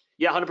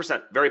 Yeah,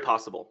 100%, very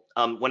possible.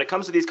 When it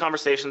comes to these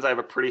conversations, I have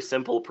a pretty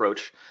simple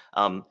approach,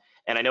 and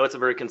I know it's a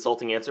very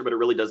consulting answer, but it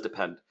really does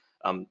depend.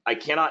 I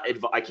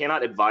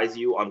cannot advise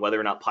you on whether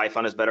or not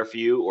Python is better for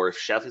you, or if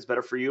Chef is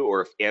better for you,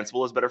 or if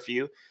Ansible is better for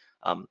you.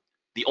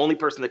 The only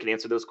person that can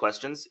answer those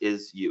questions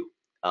is you.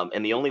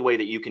 And the only way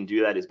that you can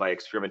do that is by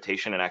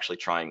experimentation and actually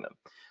trying them.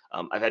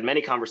 I've had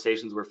many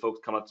conversations where folks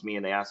come up to me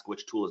and they ask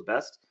which tool is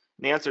best,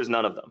 and the answer is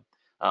none of them.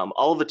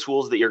 All of the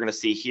tools that you're going to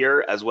see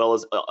here, as well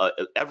as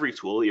every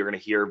tool you're going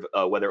to hear,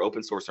 whether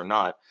open source or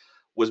not,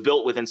 was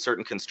built within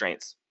certain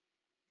constraints.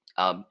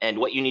 And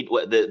what you need,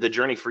 the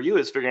journey for you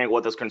is figuring out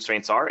what those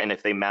constraints are and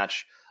if they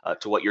match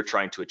to what you're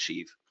trying to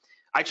achieve.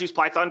 I choose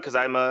Python because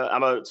I'm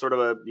a sort of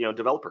a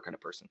developer kind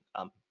of person.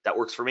 That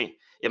works for me.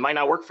 It might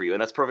not work for you,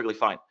 and that's perfectly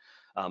fine.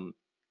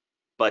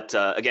 But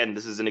again,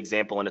 this is an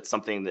example, and it's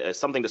something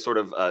to sort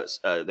of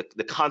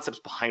the concepts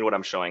behind what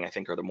I'm showing, I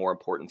think, are the more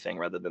important thing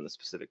rather than the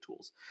specific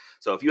tools.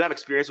 So if you have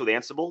experience with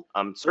Ansible,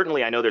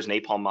 certainly I know there's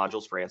Napalm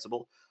modules for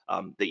Ansible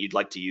that you'd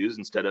like to use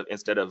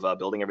instead of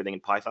building everything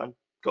in Python.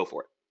 Go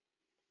for it.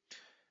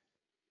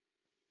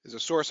 There's a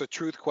source of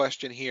truth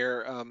question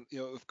here.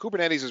 If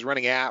Kubernetes is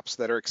running apps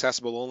that are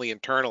accessible only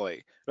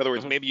internally, in other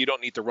words, maybe you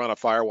don't need to write a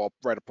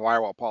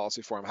firewall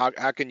policy for them.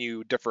 How can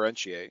you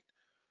differentiate?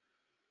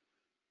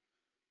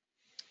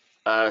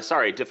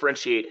 Sorry,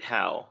 differentiate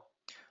how?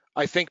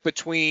 I think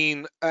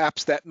between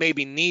apps that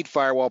maybe need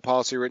firewall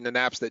policy written and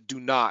apps that do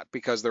not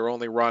because they're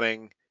only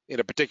running in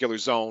a particular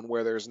zone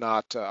where there's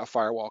not a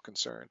firewall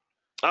concern.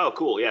 Oh,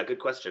 cool. Yeah, good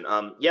question.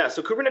 Yeah,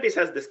 so Kubernetes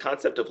has this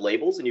concept of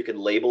labels, and you can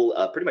label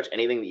pretty much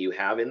anything that you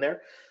have in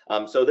there.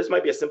 So this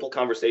might be a simple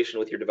conversation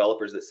with your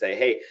developers that say,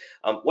 hey,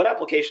 what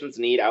applications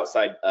need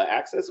outside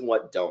access and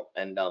what don't?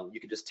 And you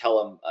can just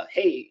tell them,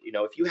 hey,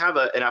 if you have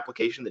an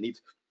application that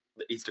needs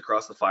to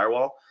cross the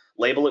firewall,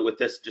 label it with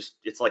this.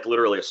 It's like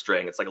literally a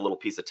string. It's like a little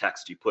piece of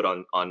text you put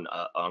on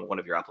one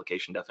of your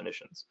application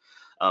definitions.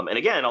 And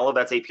again, all of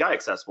that's API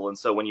accessible. And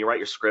so when you write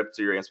your scripts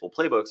or your Ansible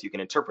playbooks, you can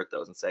interpret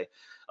those and say,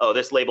 oh,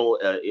 this label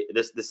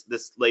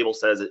this label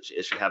says it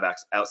should have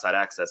outside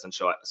access, and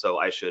so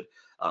I should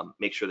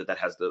make sure that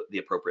has the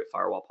appropriate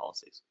firewall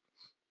policies.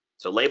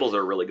 So labels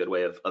are a really good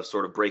way of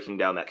sort of breaking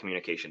down that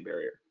communication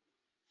barrier.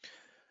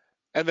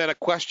 And then a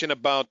question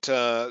about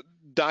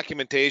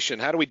documentation.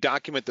 How do we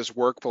document this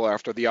workflow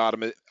after the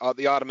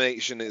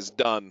automation is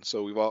done?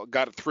 So we've all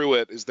got it through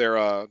it. Is there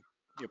a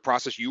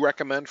process you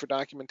recommend for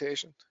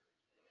documentation?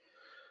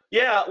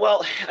 Yeah,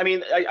 well, I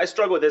mean, I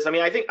struggle with this. I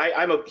mean, I think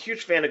I'm a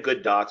huge fan of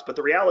good docs, but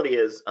the reality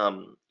is,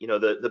 you know,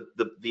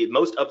 the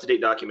most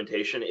up-to-date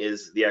documentation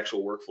is the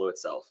actual workflow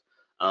itself.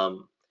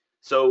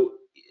 So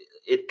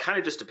it kind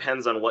of just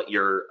depends on what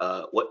your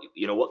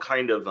what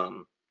kind of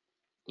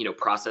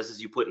processes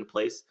you put in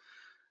place.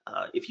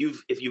 If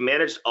you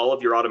managed all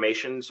of your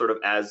automation sort of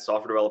as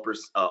software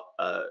developers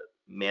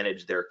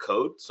manage their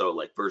code, so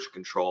like version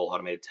control,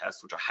 automated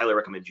tests, which I highly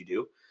recommend you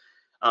do.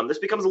 This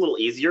becomes a little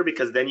easier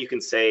because then you can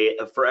say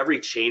for every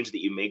change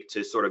that you make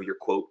to sort of your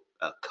quote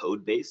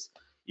code base,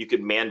 you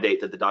could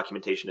mandate that the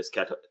documentation is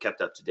kept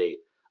up to date.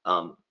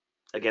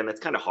 Again, that's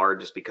kind of hard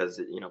just because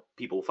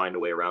people find a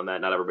way around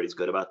that. Not everybody's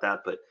good about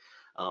that, but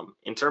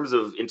in terms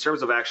of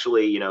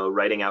actually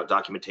writing out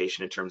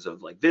documentation in terms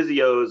of like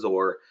Visios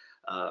or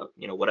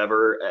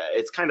whatever,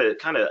 it's kind of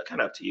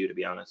up to you, to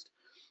be honest.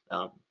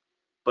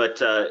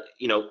 But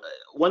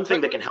one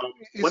thing that can help.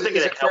 Is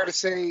it fair to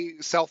say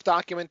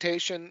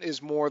self-documentation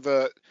is more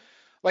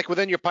like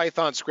within your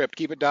Python script,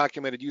 keep it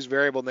documented, use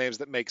variable names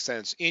that make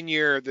sense. In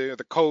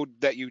the code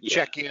that you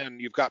check in,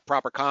 you've got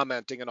proper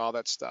commenting and all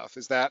that stuff.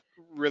 Is that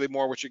really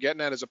more what you're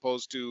getting at, as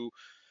opposed to,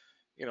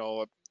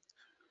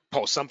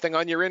 post something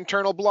on your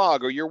internal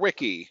blog or your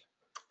wiki?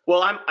 Well,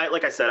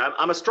 like I said,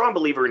 I'm a strong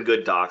believer in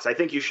good docs. I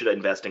think you should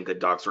invest in good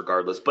docs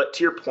regardless. But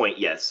to your point,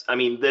 yes. I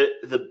mean,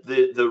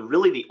 the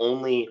really the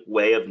only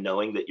way of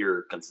knowing that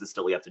you're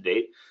consistently up to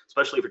date,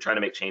 especially if you're trying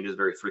to make changes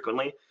very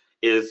frequently,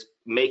 is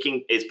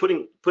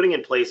putting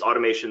in place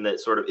automation that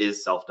sort of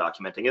is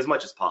self-documenting as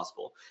much as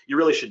possible. You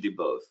really should do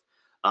both.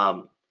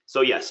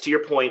 So yes, to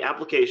your point,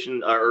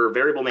 application or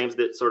variable names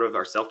that sort of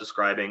are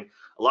self-describing,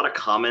 a lot of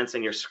comments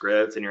in your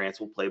scripts and your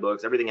Ansible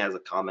playbooks, everything has a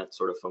comment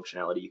sort of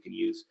functionality you can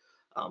use.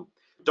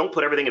 Don't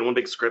put everything in one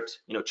big script,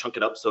 chunk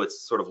it up so it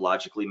sort of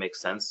logically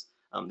makes sense.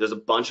 There's a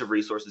bunch of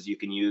resources you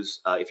can use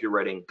if you're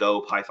writing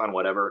Go, Python,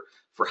 whatever,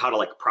 for how to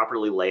like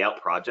properly lay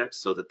out projects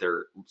so that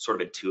they're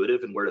sort of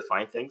intuitive and where to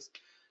find things.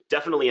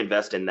 Definitely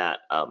invest in that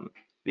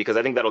because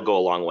I think that'll go a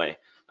long way.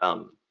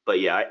 But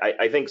yeah,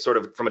 I think sort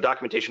of from a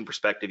documentation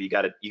perspective, you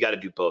got to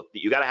do both.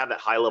 You got to have that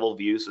high level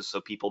view so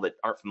people that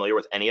aren't familiar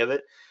with any of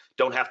it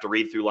don't have to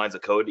read through lines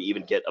of code to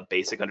even get a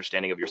basic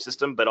understanding of your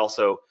system, but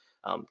also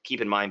keep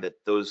in mind that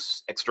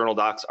those external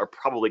docs are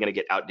probably going to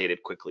get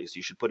outdated quickly. So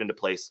you should put into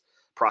place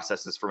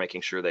processes for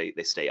making sure they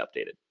stay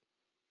updated.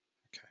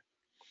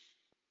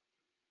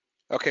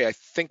 Okay, I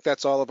think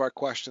that's all of our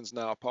questions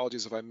now.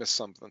 Apologies if I missed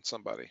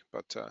somebody,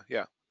 but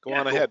yeah, go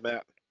on ahead,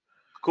 Matt.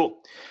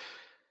 Cool.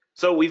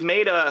 So we've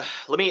made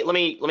let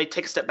me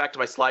take a step back to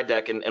my slide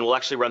deck and we'll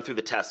actually run through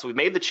the test. So we've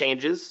made the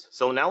changes.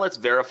 So now let's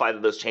verify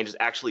that those changes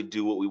actually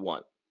do what we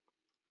want.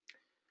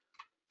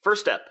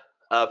 First step,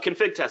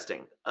 config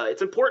testing.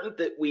 It's important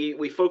that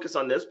we focus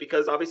on this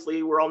because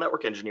obviously we're all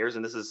network engineers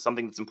and this is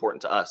something that's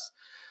important to us.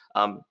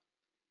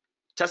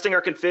 Testing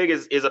our config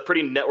is a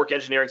pretty network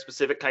engineering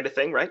specific kind of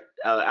thing, right?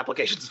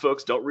 Applications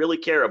folks don't really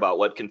care about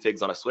what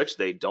config's on a switch.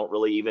 They don't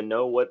really even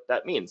know what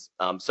that means.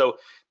 So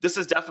this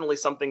is definitely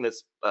something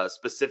that's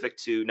specific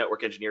to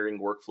network engineering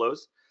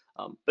workflows,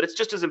 but it's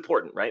just as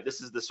important, right? This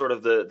is the sort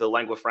of the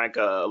lingua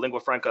franca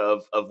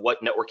of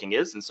what networking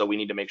is, and so we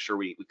need to make sure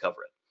we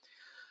cover it.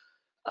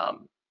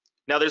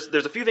 Now there's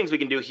a few things we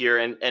can do here,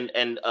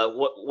 and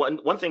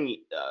one thing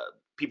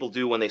people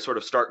do when they sort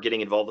of start getting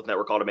involved with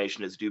network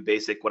automation is do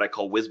basic what I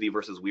call WSBI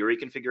versus WERI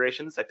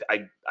configurations.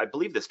 I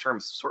believe this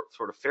term's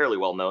sort of fairly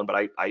well known, but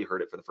I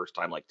heard it for the first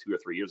time like 2 or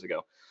 3 years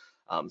ago.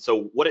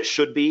 So what it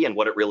should be and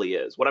what it really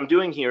is. What I'm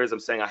doing here is I'm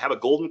saying I have a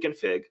golden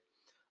config,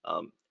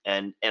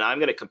 and I'm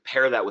going to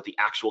compare that with the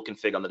actual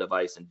config on the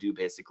device and do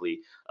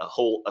basically a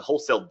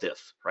wholesale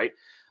diff, right?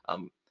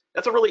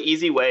 That's a really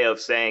easy way of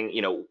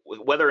saying,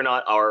 whether or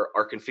not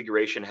our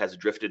configuration has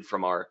drifted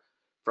from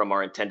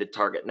our intended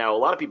target. Now, a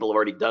lot of people have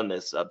already done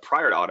this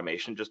prior to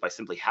automation just by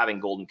simply having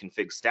golden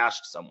config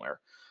stashed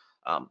somewhere.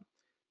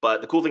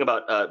 But the cool thing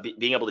about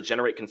being able to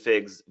generate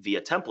configs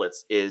via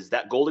templates is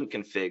that golden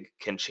config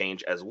can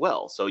change as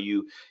well. So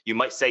you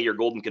might say your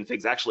golden config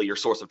is actually your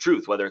source of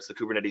truth, whether it's the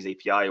Kubernetes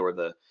API or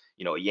the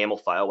a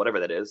YAML file, whatever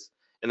that is.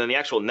 And then the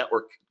actual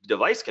network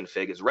device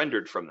config is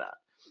rendered from that.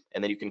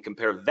 And then you can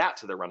compare that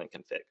to the running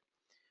config.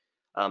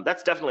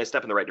 That's definitely a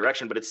step in the right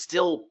direction, but it's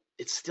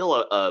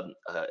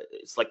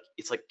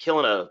like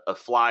killing a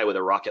fly with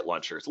a rocket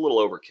launcher. It's a little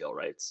overkill,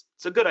 right? It's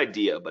a good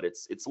idea, but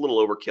it's a little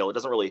overkill. It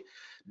doesn't really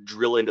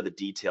drill into the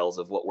details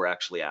of what we're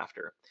actually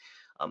after.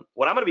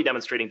 What I'm going to be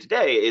demonstrating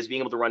today is being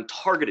able to run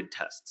targeted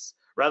tests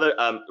rather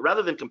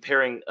than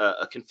comparing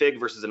a config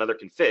versus another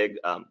config,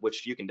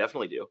 which you can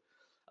definitely do.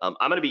 I'm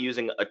going to be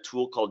using a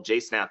tool called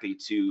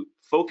JSnappy to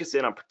focus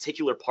in on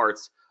particular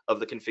parts of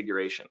the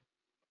configuration.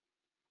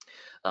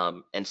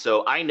 And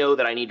so I know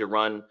that I need to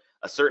run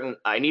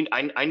I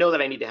know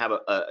that I need to have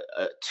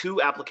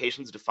two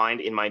applications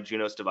defined in my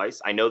Junos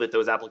device. I know that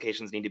those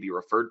applications need to be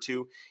referred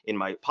to in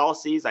my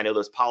policies. I know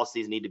those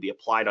policies need to be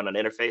applied on an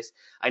interface.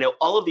 I know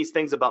all of these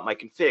things about my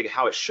config,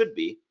 how it should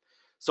be.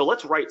 So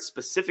let's write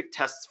specific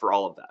tests for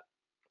all of that.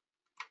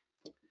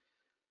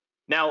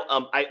 Now,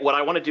 what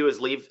I want to do is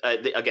leave,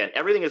 again,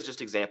 everything is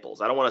just examples.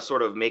 I don't want to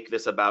sort of make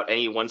this about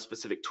any one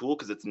specific tool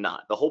because it's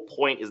not. The whole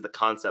point is the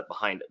concept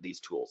behind these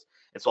tools.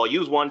 And so I'll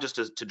use one just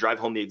to drive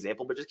home the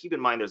example, but just keep in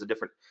mind there's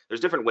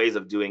different ways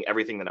of doing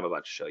everything that I'm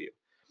about to show you.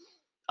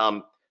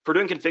 For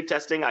doing config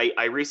testing,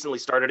 I recently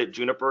started at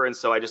Juniper, and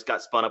so I just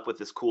got spun up with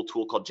this cool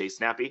tool called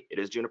JSnappy. It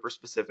is Juniper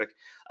specific.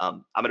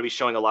 I'm going to be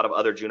showing a lot of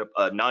other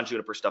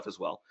non-Juniper stuff as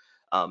well.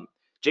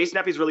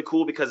 JSnappy is really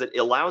cool because it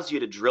allows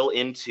you to drill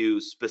into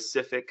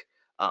specific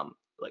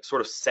like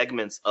sort of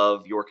segments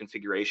of your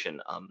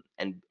configuration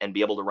and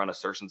be able to run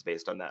assertions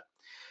based on that.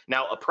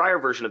 Now, a prior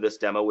version of this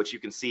demo, which you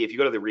can see if you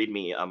go to the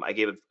README, I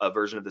gave a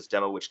version of this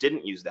demo which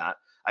didn't use that.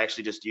 I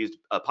actually just used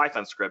a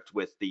Python script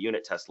with the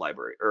unit test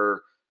library.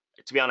 Or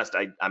to be honest,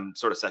 I'm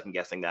sort of second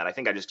guessing that. I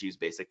think I just used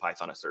basic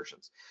Python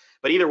assertions.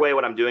 But either way,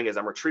 what I'm doing is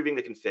I'm retrieving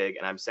the config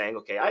and I'm saying,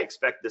 okay, I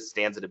expect this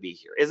stanza to be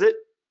here. Is it?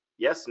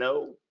 Yes,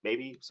 no,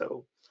 maybe,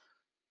 so,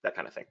 that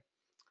kind of thing.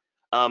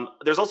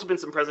 There's also been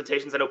some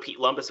presentations. I know Pete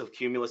Lumbus of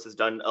Cumulus has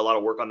done a lot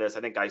of work on this.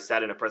 I think I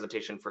sat in a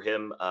presentation for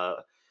him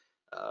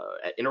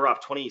at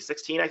Interop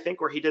 2016, I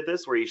think, where he did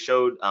this, where he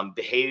showed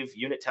behave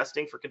unit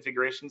testing for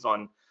configurations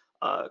on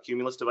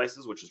Cumulus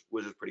devices, which is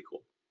pretty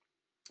cool.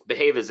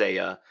 Behave is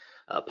a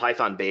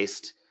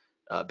Python-based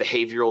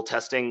behavioral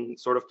testing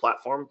sort of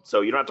platform.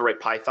 So you don't have to write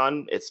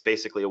Python. It's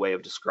basically a way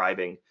of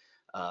describing,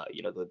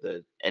 you know,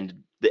 the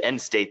end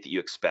state that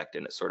you expect,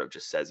 and it sort of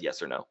just says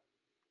yes or no.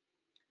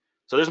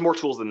 So there's more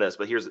tools than this,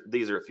 but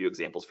these are a few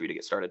examples for you to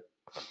get started.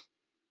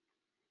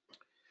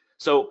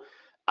 So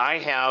I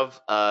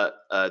have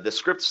the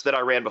scripts that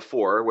I ran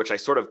before, which I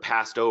sort of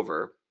passed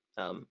over.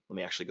 Let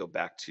me actually go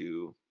back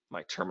to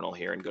my terminal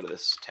here and go to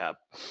this tab.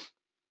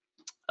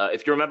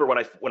 If you remember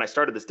when I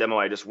started this demo,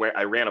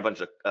 I ran a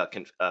bunch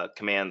of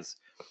commands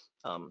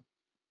and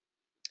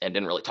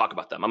didn't really talk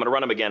about them. I'm going to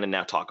run them again and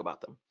now talk about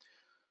them.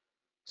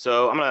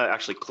 So I'm going to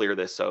actually clear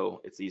this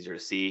so it's easier to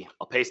see.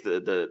 I'll paste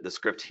the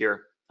script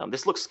here.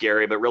 This looks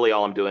scary, but really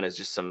all I'm doing is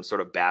just some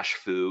sort of bash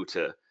foo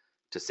to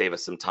save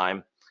us some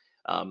time.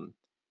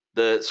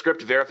 The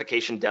script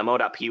verification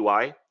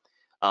demo.py,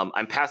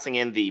 I'm passing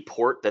in the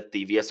port that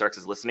the VSRX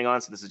is listening on.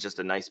 So this is just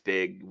a nice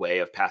big way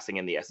of passing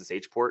in the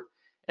SSH port.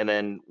 And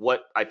then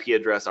what IP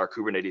address our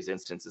Kubernetes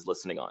instance is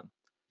listening on.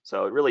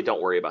 So really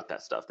don't worry about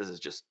that stuff. This is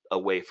just a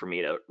way for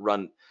me to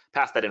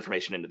pass that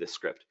information into this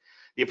script.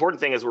 The important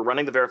thing is we're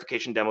running the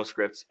verification demo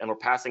script and we're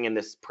passing in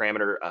this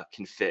parameter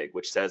config,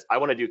 which says, I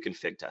want to do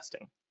config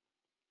testing.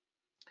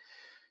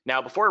 Now,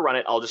 before I run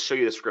it, I'll just show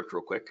you the script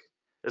real quick.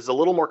 This is a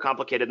little more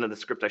complicated than the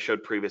script I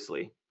showed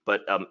previously,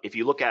 but if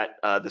you look at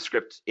the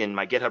script in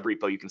my GitHub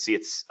repo, you can see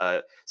it's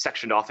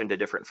sectioned off into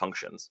different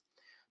functions.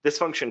 This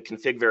function,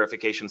 config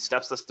verification,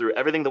 steps us through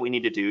everything that we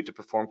need to do to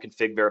perform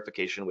config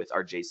verification with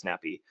our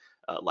JSnappy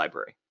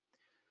library.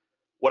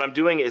 What I'm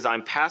doing is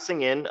I'm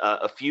passing in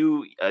a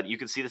few, you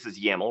can see this is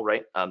YAML,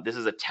 right? This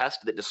is a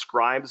test that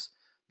describes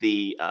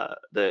the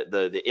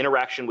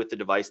interaction with the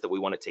device that we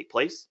want to take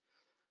place.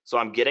 So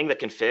I'm getting the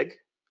config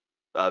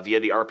via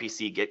the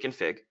RPC get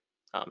config.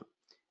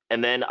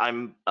 And then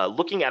I'm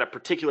looking at a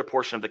particular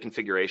portion of the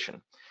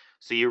configuration.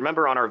 So you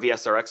remember on our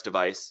VSRX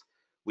device,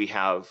 we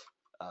have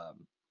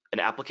an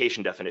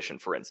application definition,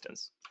 for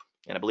instance.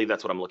 And I believe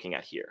that's what I'm looking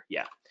at here.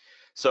 Yeah.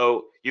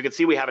 So you can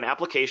see we have an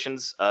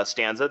applications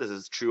stanza. This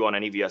is true on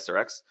any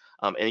VSRX.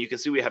 And you can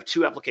see we have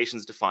two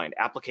applications defined,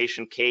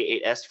 application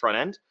K8S front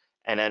end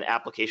and then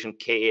application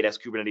K8S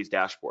Kubernetes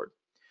dashboard.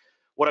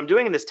 What I'm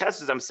doing in this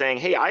test is I'm saying,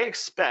 hey, I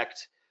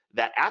expect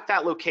that at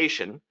that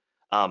location,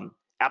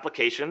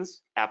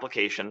 applications,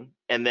 application,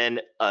 and then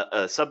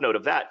a subnode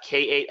of that,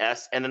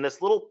 K8S, and then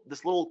this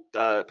little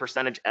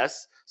percentage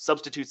S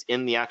substitutes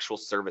in the actual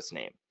service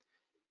name.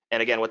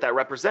 And again, what that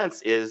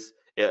represents is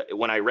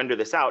when I render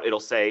this out, it'll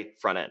say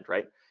front end,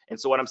 right? And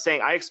so what I'm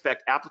saying, I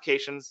expect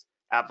applications,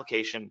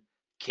 application,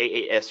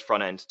 K8S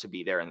front end to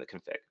be there in the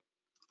config.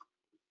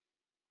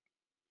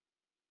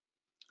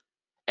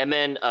 And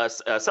then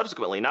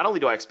subsequently, not only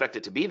do I expect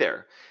it to be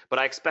there, but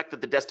I expect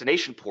that the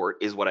destination port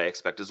is what I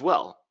expect as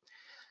well.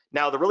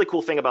 Now, the really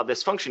cool thing about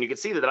this function, you can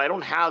see that I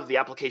don't have the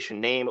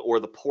application name or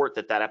the port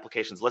that that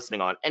is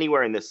listening on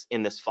anywhere in this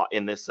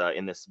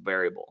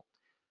variable.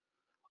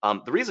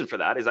 The reason for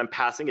that is I'm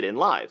passing it in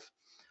live.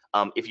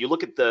 If you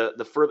look at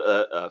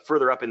the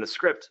further up in the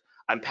script,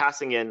 I'm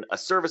passing in a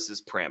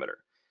services parameter.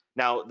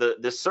 Now,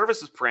 the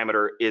services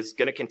parameter is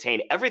going to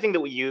contain everything that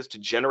we use to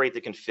generate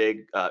the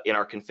config in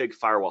our config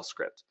firewall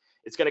script.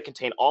 It's going to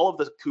contain all of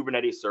the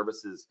Kubernetes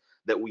services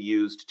that we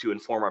used to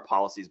inform our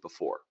policies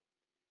before.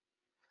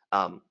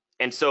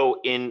 And so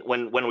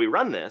when we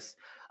run this,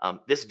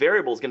 this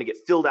variable is going to get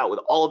filled out with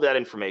all of that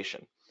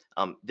information.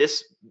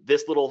 This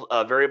little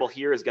variable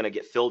here is going to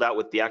get filled out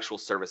with the actual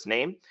service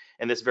name,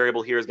 and this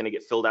variable here is going to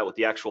get filled out with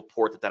the actual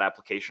port that that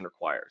application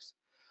requires.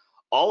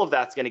 All of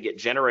that's going to get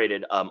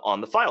generated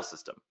on the file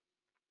system.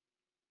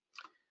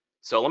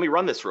 So let me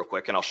run this real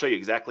quick, and I'll show you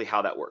exactly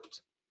how that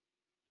works.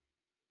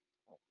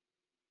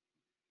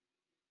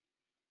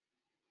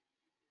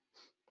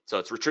 So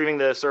it's retrieving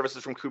the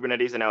services from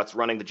Kubernetes, and now it's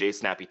running the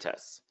JSnappy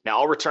tests. Now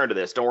I'll return to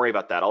this. Don't worry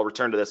about that. I'll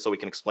return to this so we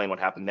can explain what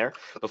happened there.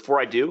 Before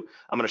I do,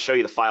 I'm going to show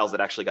you the files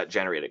that actually got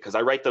generated, because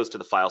I write those to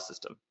the file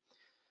system.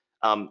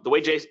 The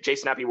way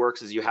JSnappy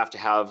works is you have to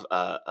have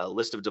a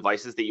list of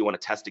devices that you want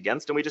to test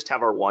against, and we just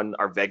have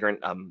our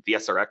Vagrant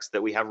VSRX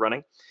that we have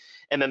running.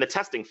 And then the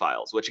testing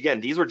files, which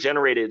again, these were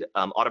generated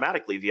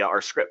automatically via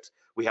our script.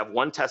 We have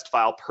one test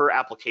file per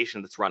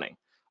application that's running,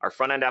 our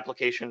front-end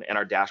application and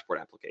our dashboard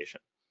application.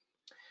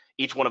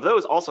 Each one of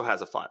those also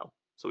has a file.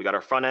 So we got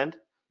our front end.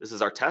 This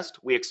is our test.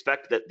 We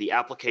expect that the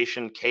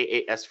application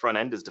KAS front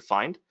end is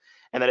defined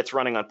and that it's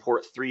running on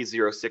port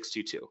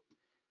 30622.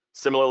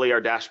 Similarly, our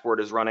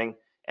dashboard is running,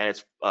 and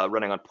it's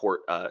running on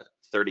port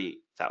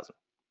 30,000.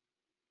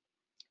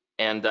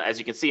 And as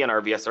you can see in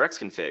our VSRX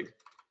config,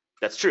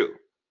 that's true.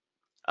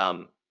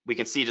 We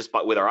can see just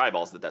with our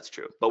eyeballs that that's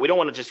true. But we don't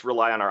want to just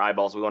rely on our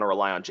eyeballs. We want to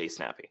rely on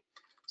JSnappy.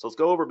 So let's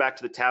go over back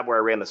to the tab where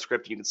I ran the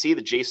script. You can see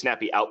the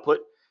JSnappy output.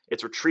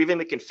 It's retrieving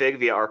the config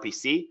via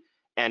RPC,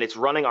 and it's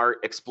running our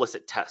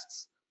explicit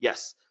tests.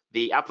 Yes,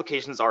 the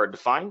applications are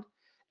defined,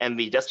 and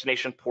the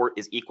destination port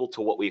is equal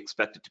to what we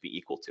expect it to be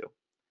equal to.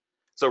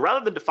 So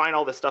rather than define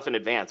all this stuff in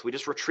advance, we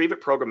just retrieve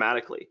it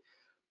programmatically,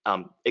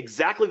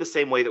 exactly the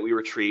same way that we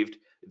retrieved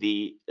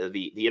the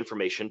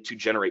information to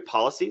generate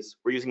policies.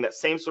 We're using that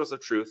same source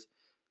of truth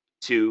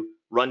to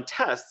run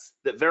tests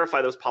that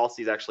verify those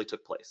policies actually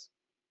took place.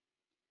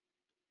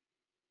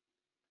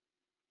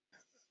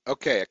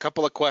 Okay, a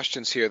couple of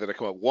questions here that have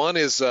come up. One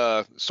is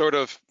sort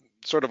of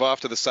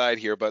off to the side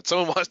here, but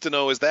someone wants to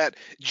know, is that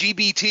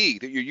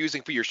GBT that you're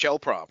using for your shell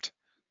prompt?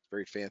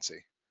 Very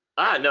fancy.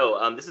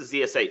 No, this is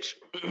ZSH.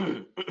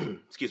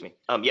 Excuse me.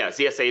 Yeah,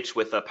 ZSH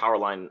with a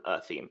Powerline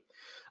theme.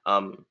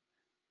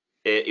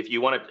 If you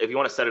want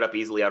to set it up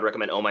easily, I'd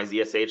recommend Oh My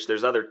ZSH.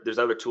 There's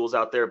other tools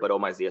out there, but Oh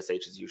My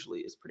ZSH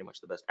is pretty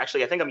much the best.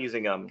 Actually, I think I'm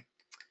using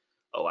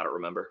oh, I don't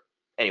remember.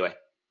 Anyway.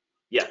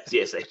 Yeah,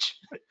 ZSH.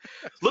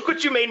 Look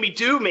what you made me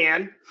do,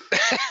 man.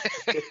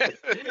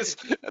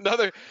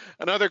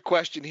 another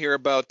question here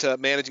about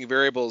managing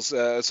variables.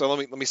 So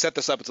let me set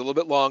this up. It's a little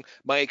bit long.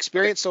 My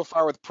experience so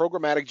far with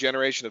programmatic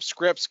generation of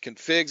scripts,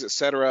 configs,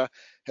 etc.,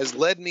 has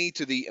led me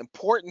to the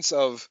importance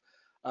of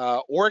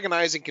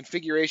organizing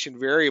configuration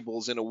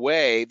variables in a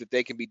way that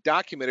they can be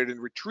documented and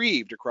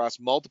retrieved across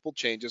multiple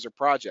changes or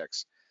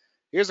projects.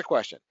 Here's a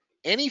question.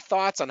 Any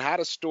thoughts on how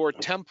to store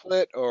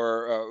template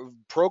or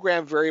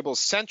program variables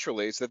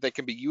centrally so that they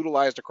can be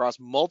utilized across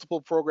multiple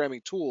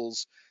programming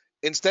tools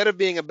instead of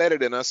being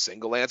embedded in a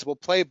single Ansible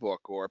playbook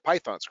or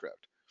Python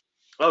script?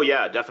 Oh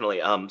yeah, definitely.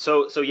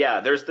 So yeah,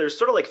 there's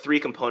sort of like three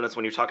components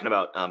when you're talking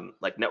about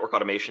like network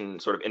automation,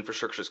 sort of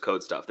infrastructure as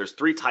code stuff. There's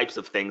three types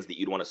of things that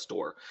you'd want to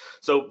store.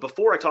 So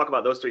before I talk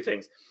about those three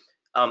things,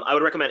 I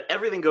would recommend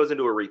everything goes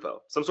into a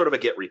repo, some sort of a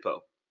Git repo.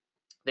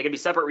 They can be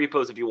separate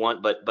repos if you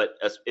want, but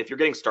if you're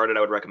getting started, I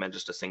would recommend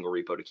just a single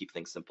repo to keep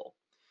things simple.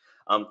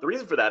 The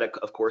reason for that,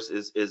 of course,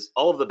 is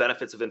all of the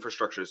benefits of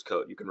infrastructure as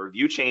code. You can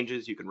review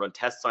changes, you can run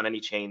tests on any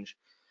change,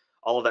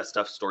 all of that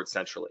stuff stored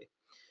centrally.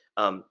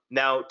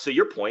 Now, to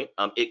your point,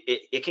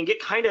 it can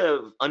get kind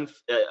of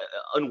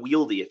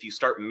unwieldy if you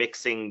start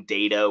mixing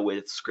data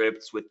with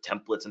scripts, with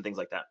templates and things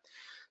like that.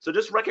 So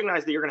just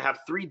recognize that you're going to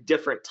have three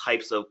different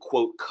types of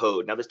quote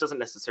code. Now, this doesn't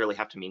necessarily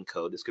have to mean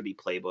code. This could be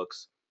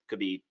playbooks, could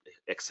be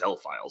Excel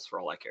files for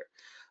all I care.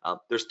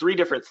 There's three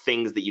different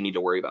things that you need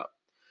to worry about.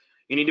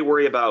 You need to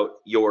worry about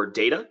your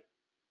data.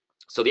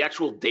 So the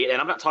actual data,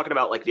 and I'm not talking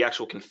about like the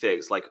actual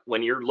configs, like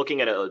when you're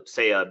looking at a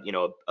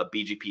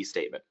BGP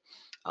statement,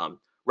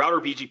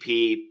 router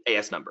BGP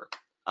AS number,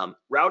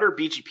 router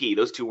BGP,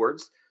 those two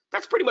words,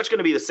 that's pretty much going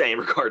to be the same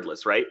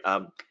regardless, right?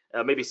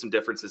 Maybe some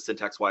differences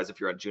syntax wise if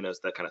you're on Junos,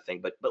 that kind of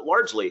thing, but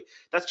largely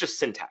that's just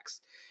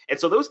syntax. And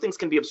so those things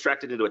can be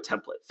abstracted into a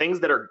template. Things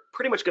that are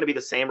pretty much going to be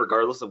the same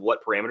regardless of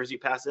what parameters you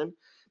pass in,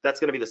 that's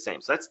going to be the same.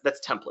 So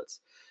that's templates.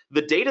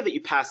 The data that you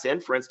pass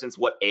in, for instance,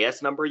 what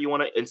AS number you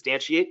want to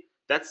instantiate,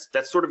 that's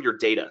sort of your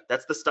data.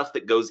 That's the stuff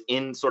that goes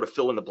in, sort of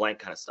fill in the blank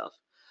kind of stuff.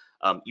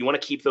 You want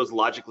to keep those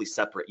logically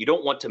separate. You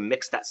don't want to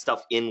mix that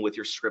stuff in with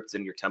your scripts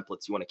and your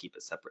templates. You want to keep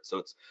it separate.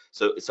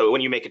 So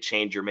when you make a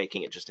change, you're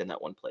making it just in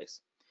that one place.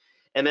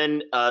 And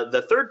then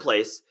the third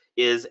place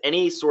is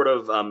any sort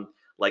of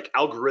like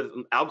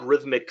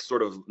algorithmic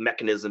sort of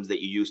mechanisms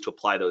that you use to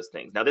apply those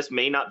things. Now, this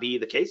may not be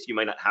the case. You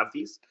might not have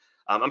these.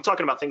 I'm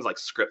talking about things like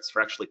scripts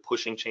for actually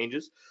pushing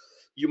changes.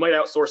 You might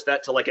outsource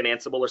that to like an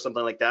Ansible or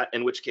something like that,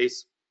 in which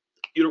case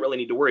you don't really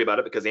need to worry about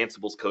it because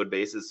Ansible's code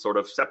base is sort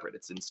of separate.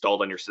 It's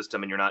installed on your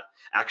system and you're not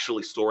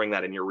actually storing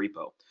that in your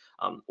repo.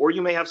 Or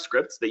you may have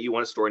scripts that you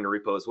want to store in your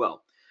repo as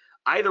well.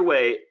 Either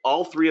way,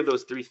 all three of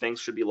those three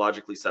things should be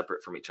logically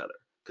separate from each other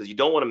because you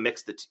don't want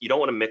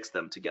to mix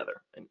them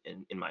together,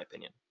 in my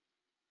opinion.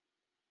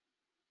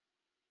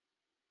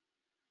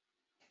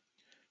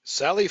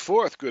 Sally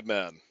forth, good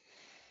man.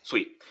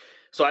 Sweet.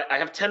 So I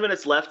have 10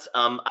 minutes left.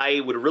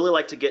 I would really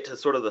like to get to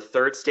sort of the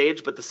third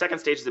stage, but the second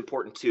stage is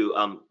important too.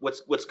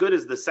 What's good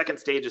is the second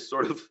stage is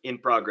sort of in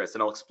progress,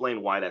 and I'll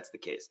explain why that's the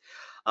case.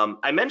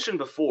 I mentioned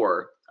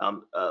before.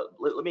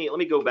 Let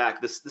me go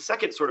back. The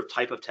second sort of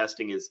type of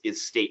testing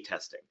is state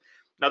testing.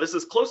 Now this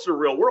is closer to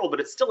real world, but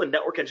it's still a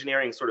network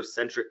engineering sort of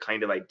centric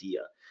kind of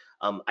idea.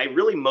 I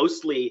really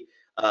mostly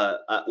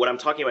what I'm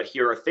talking about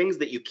here are things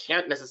that you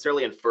can't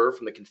necessarily infer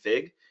from the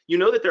config. You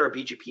know that there are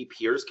BGP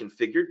peers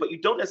configured, but you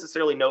don't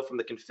necessarily know from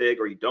the config,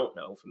 or you don't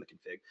know from the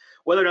config,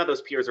 whether or not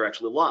those peers are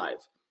actually live,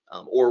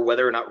 or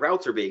whether or not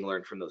routes are being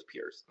learned from those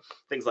peers,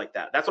 things like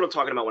that. That's what I'm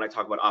talking about when I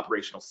talk about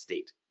operational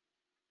state.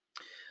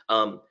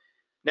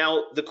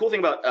 Now, the cool thing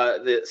about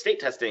the state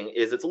testing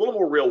is it's a little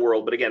more real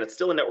world, but again, it's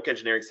still a network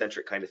engineering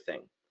centric kind of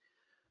thing.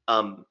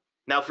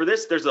 Now for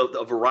this, there's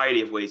a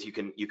variety of ways you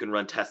can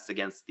run tests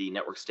against the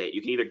network state.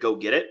 You can either go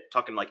get it,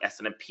 talking like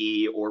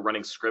SNMP, or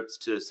running scripts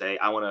to say,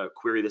 I want to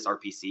query this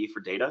RPC for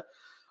data.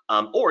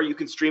 Or you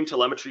can stream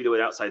telemetry to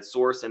an outside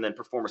source and then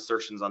perform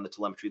assertions on the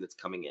telemetry that's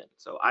coming in.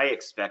 So I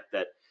expect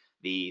that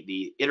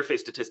the interface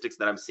statistics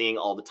that I'm seeing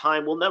all the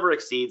time will never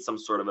exceed some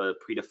sort of a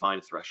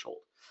predefined threshold.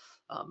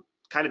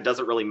 Kind of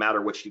doesn't really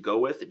matter which you go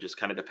with. It just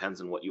kind of depends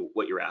on what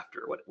you're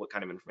after, what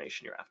kind of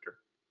information you're after.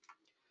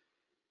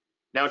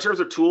 Now, in terms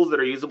of tools that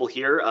are usable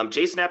here,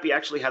 JSnappy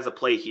actually has a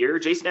play here.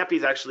 JSnappy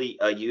is actually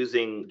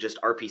using just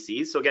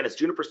RPCs. So again, it's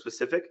Juniper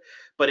specific,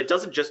 but it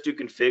doesn't just do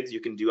configs. You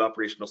can do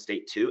operational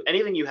state too.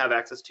 Anything you have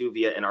access to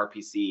via an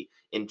RPC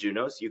in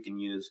Junos, you can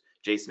use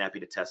JSnappy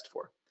to test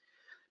for.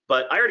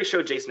 But I already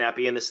showed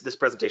JSnappy, and this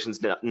presentation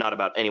is not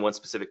about any one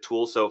specific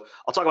tool. So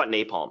I'll talk about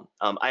Napalm.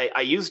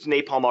 I used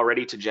Napalm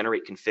already to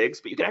generate configs,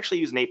 but you can actually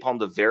use Napalm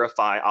to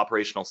verify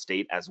operational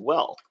state as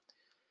well.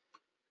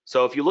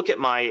 So if you look at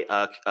my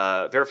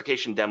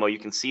verification demo, you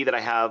can see that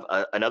I have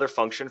another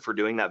function for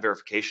doing that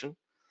verification,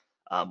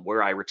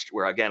 where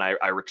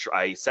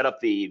I set up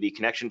the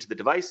connection to the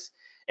device,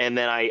 and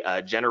then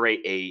I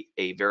generate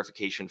a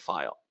verification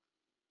file.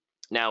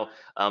 Now,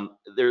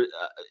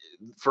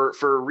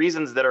 for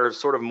reasons that are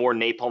sort of more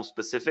Napalm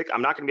specific,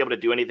 I'm not going to be able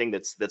to do anything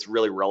that's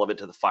really relevant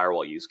to the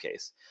firewall use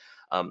case.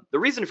 The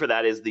reason for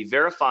that is the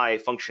verify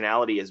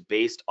functionality is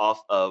based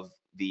off of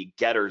the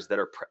getters that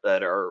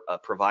are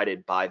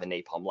provided by the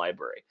Napalm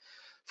library.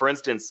 For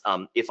instance,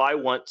 if I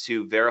want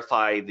to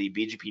verify the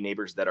BGP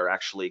neighbors that are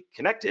actually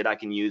connected, I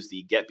can use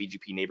the get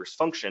BGP neighbors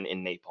function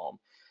in Napalm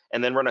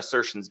and then run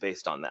assertions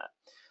based on that.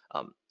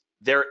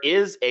 There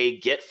is a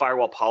get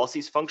firewall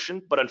policies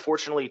function, but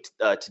unfortunately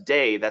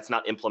today that's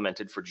not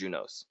implemented for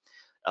Junos.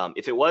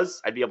 If it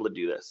was, I'd be able to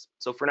do this.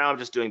 So for now, I'm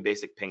just doing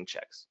basic ping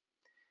checks.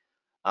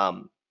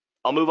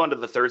 I'll move on to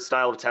the third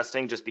style of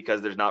testing just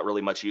because there's not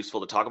really much useful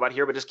to talk about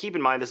here, but just keep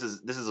in mind this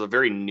is a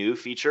very new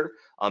feature,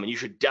 and you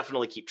should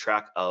definitely keep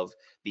track of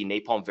the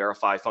Napalm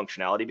verify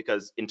functionality,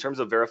 because in terms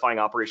of verifying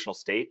operational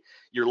state,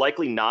 you're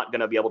likely not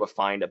going to be able to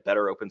find a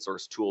better open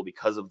source tool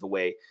because of the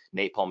way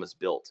Napalm is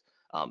built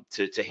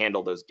to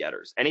handle those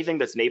getters. Anything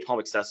that's Napalm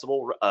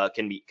accessible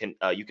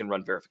you can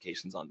run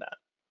verifications on that.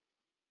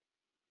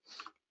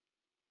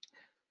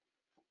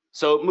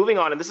 So moving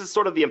on, and this is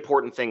sort of the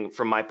important thing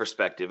from my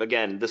perspective.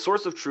 Again, the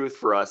source of truth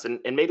for us, and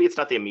maybe it's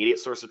not the immediate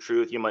source of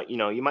truth. You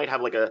might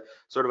have like a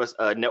sort of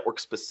a network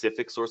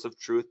specific source of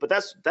truth, but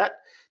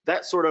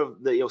that sort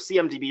of the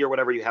CMDB or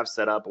whatever you have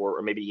set up,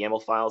 or maybe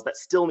YAML files, that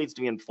still needs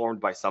to be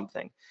informed by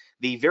something.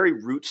 The very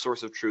root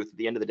source of truth at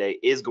the end of the day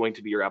is going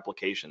to be your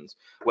applications,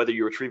 whether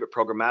you retrieve it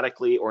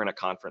programmatically or in a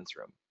conference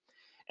room.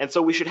 And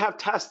so we should have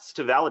tests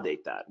to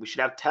validate that. We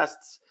should have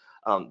tests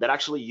that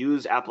actually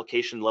use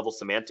application level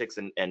semantics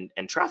and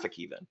traffic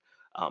even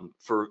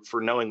for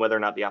knowing whether or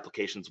not the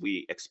applications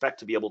we expect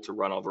to be able to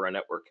run over our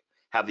network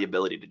have the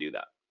ability to do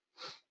that.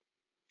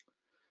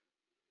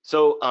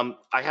 So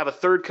I have a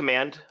third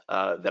command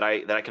that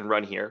I can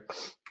run here,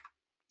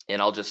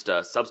 and I'll just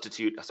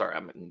substitute. Sorry,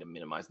 I'm going to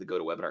minimize the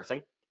GoToWebinar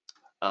thing.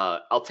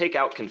 I'll take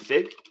out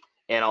config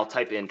and I'll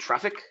type in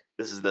traffic.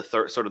 This is the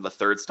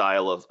third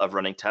style of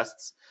running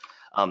tests.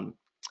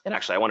 And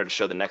actually, I wanted to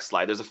show the next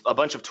slide. There's a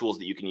bunch of tools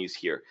that you can use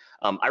here.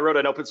 I wrote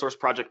an open source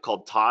project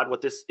called Todd.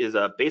 What this is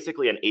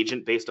basically an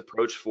agent-based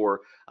approach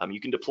for you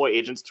can deploy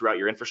agents throughout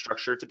your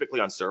infrastructure, typically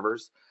on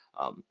servers.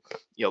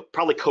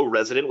 Probably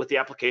co-resident with the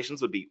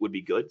applications would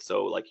be good.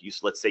 So like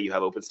let's say you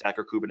have OpenStack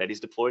or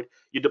Kubernetes deployed,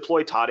 you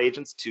deploy Todd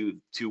agents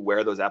to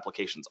where those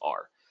applications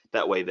are.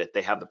 That way that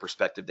they have the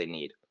perspective they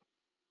need.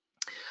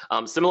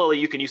 Similarly,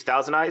 you can use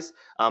ThousandEyes.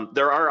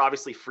 There are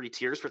obviously free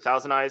tiers for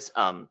ThousandEyes.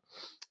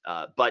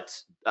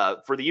 But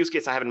for the use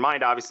case I have in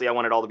mind, obviously I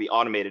want it all to be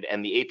automated,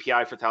 and the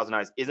API for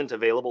ThousandEyes isn't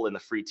available in the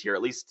free tier,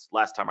 at least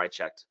last time I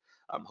checked.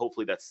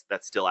 Hopefully that's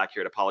still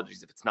accurate.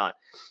 Apologies if it's not.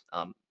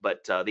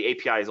 But the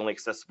API is only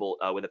accessible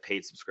with a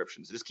paid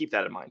subscription, so just keep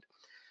that in mind.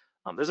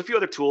 There's a few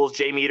other tools.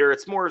 JMeter,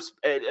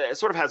 it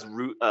sort of has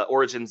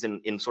origins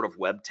in sort of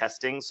web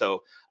testing.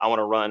 So I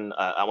want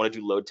to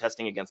do load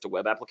testing against a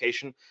web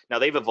application. Now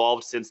they've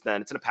evolved since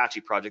then. It's an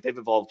Apache project. They've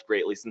evolved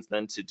greatly since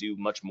then to do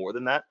much more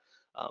than that.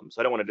 So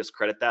I don't want to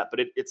discredit that, but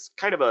it's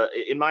kind of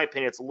in my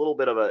opinion, it's a little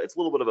bit of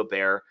a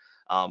bear.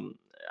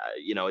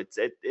 You know, it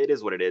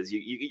is what it is.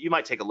 You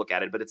might take a look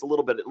at it, but it's a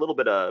little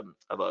bit of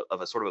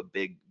a sort of a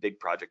big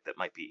project that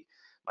might be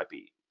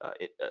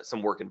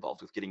some work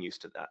involved with getting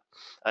used to that.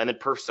 And then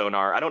perf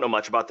sonar, I don't know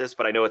much about this,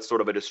 but I know it's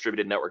sort of a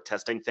distributed network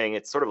testing thing.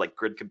 It's sort of like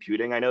grid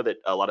computing. I know that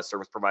a lot of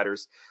service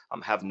providers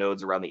have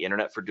nodes around the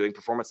internet for doing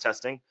performance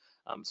testing.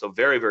 So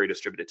very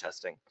distributed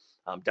testing.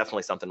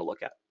 Definitely something to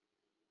look at.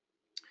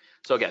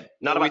 So again,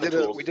 not about the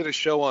tools. We did a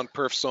show on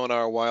perf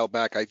sonar a while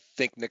back. I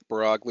think Nick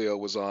Baraglio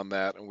was on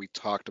that, and we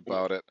talked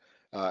about it.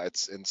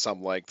 It's in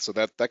some length, so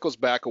that goes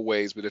back a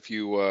ways. But if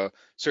you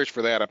search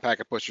for that on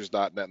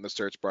packetpushers.net in the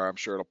search bar, I'm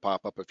sure it'll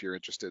pop up if you're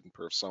interested in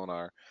perf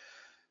sonar.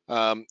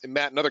 And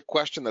Matt, another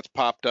question that's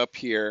popped up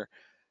here.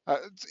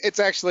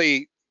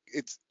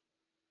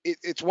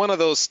 It's one of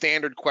those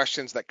standard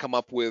questions that come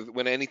up with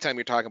anytime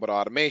you're talking about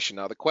automation.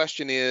 Now the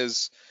question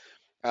is,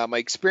 my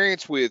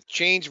experience with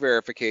change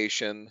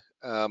verification.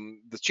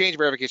 The change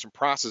verification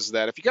process is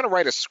that if you're going to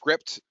write a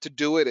script to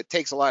do it, it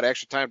takes a lot of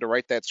extra time to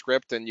write that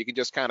script, and you can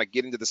just kind of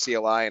get into the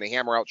CLI and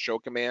hammer out show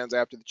commands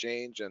after the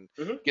change and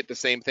get the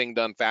same thing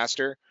done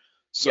faster.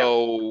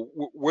 So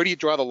where do you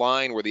draw the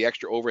line where the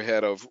extra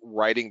overhead of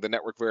writing the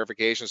network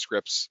verification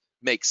scripts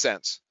makes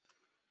sense?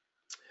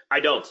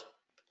 I don't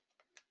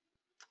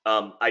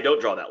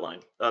draw that line.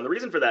 The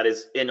reason for that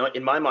is,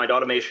 in my mind,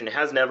 automation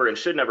has never and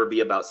should never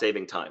be about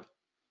saving time.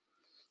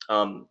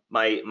 A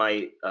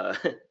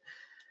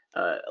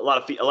lot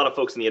of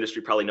folks in the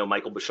industry probably know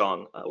Michael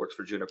Bashong, works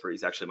for Juniper.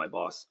 He's actually my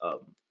boss.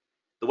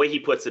 The way he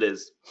puts it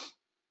is,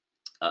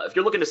 if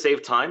you're looking to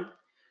save time,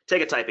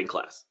 take a typing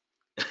class.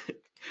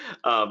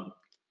 And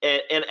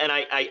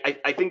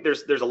I think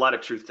there's a lot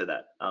of truth to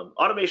that.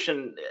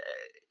 Automation,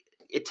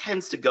 it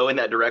tends to go in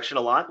that direction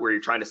a lot, where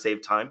you're trying to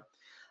save time.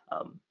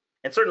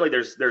 And certainly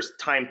there's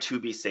time to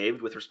be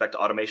saved with respect to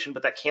automation,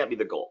 but that can't be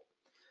the goal.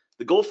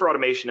 The goal for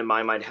automation, in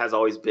my mind, has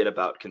always been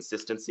about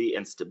consistency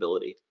and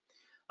stability.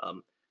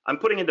 I'm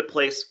putting into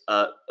place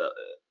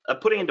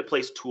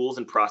tools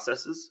and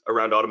processes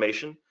around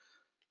automation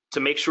to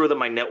make sure that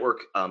my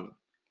network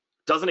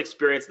doesn't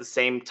experience the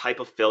same type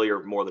of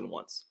failure more than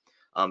once.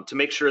 To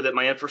make sure that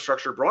my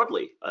infrastructure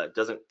broadly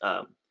doesn't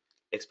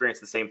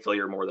experience the same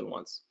failure more than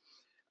once.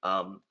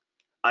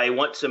 I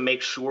want to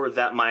make sure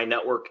that my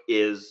network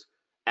is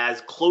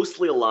as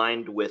closely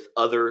aligned with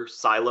other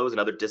silos and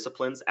other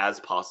disciplines as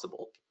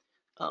possible,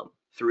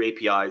 through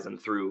APIs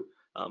and through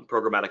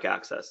programmatic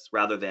access,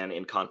 rather than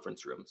in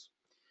conference rooms.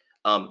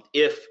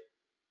 If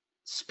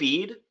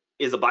speed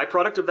is a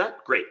byproduct of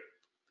that, great,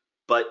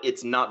 but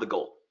it's not the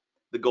goal.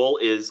 The goal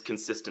is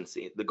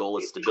consistency. The goal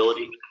is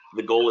stability.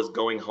 The goal is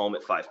going home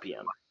at 5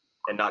 p.m.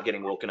 and not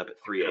getting woken up at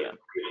 3 a.m.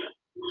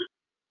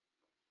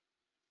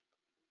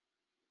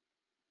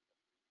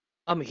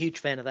 I'm a huge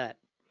fan of that.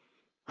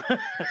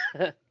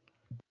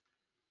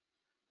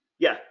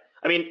 Yeah,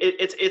 I mean,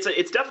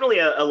 it's definitely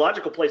a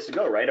logical place to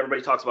go, right?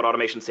 Everybody talks about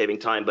automation saving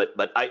time, but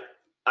I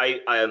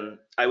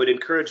would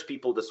encourage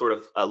people to sort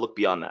of look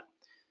beyond that.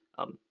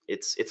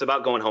 It's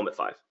about going home at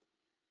 5.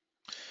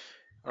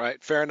 All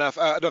right, fair enough.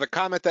 Another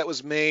comment that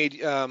was made,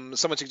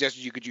 someone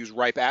suggested you could use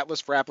Ripe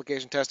Atlas for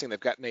application testing. They've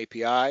got an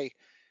API.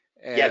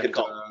 And, yeah, good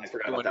call. I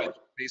forgot about that one.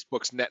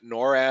 Facebook's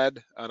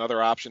NetNORAD,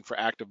 another option for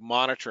active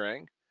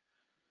monitoring.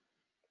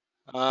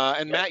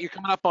 And Matt, you're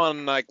coming up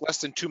on like less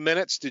than 2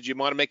 minutes. Did you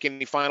want to make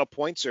any final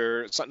points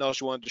or something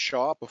else you wanted to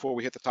show up before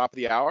we hit the top of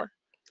the hour?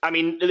 I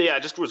mean, yeah, I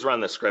just was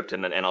running the script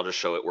and I'll just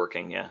show it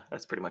working. Yeah,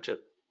 that's pretty much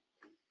it.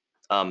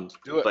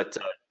 Do it. But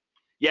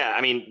yeah,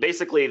 I mean,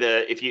 basically,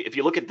 if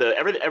you look at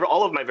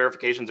all of my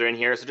verifications are in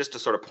here. So just to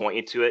sort of point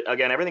you to it,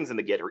 again, everything's in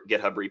the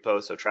GitHub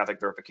repo. So traffic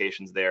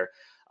verifications there.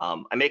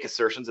 I make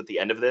assertions at the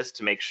end of this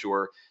to make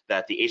sure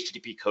that the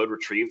HTTP code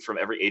retrieved from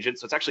every agent.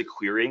 So it's actually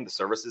querying the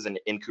services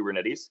in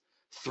Kubernetes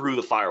through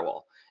the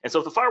firewall. And so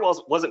if the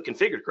firewall wasn't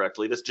configured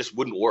correctly, this just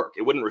wouldn't work.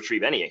 It wouldn't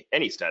retrieve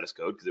any status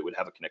code because it would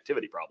have a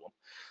connectivity problem.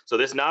 So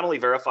this not only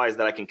verifies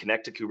that I can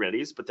connect to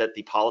Kubernetes, but that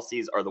the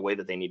policies are the way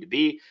that they need to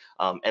be,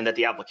 and that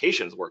the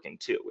application is working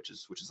too, which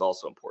is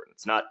also important.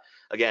 It's not,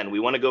 again,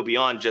 we want to go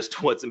beyond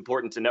just what's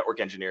important to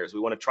network engineers. We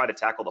want to try to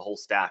tackle the whole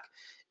stack,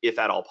 if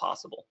at all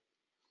possible.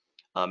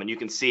 And you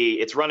can see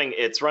it's running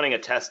a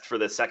test for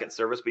the second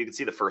service, but you can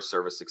see the first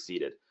service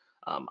succeeded.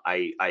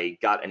 I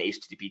got an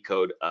HTTP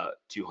code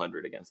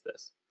 200 against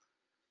this.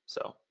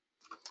 So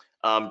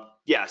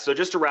yeah, so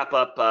just to wrap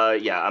up,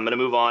 yeah, I'm going to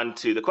move on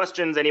to the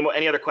questions.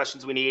 Any other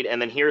questions we need?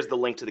 And then here's the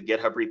link to the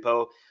GitHub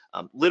repo.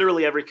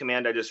 Literally every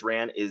command I just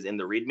ran is in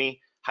the README.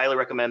 Highly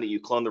recommend that you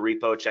clone the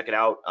repo, check it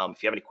out.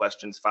 If you have any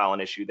questions, file an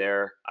issue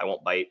there. I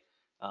won't bite.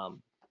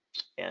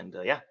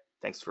 Yeah,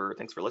 thanks for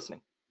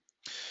listening.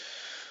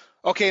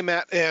 Okay,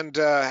 Matt, and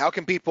how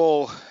can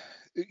people,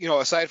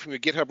 aside from your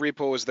GitHub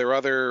repo, is there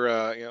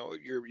other,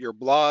 your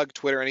blog,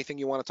 Twitter, anything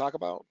you want to talk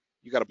about?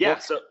 You got a book? Yeah,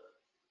 so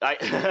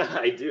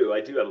I do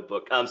have a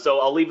book. So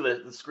I'll leave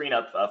the screen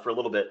up for a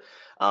little bit.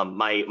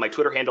 My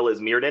Twitter handle is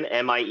Mierdin,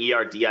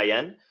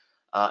 M-I-E-R-D-I-N,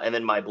 and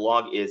then my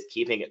blog is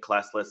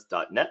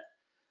keepingatclassless.net.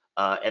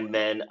 And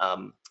then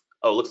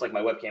Oh, looks like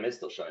my webcam is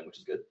still showing, which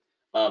is good.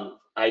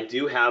 I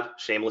do have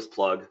shameless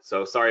plug.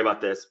 So sorry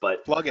about this,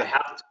 but Plug it.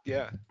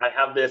 I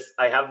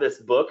have this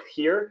book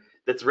here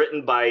that's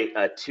written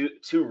by two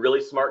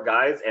really smart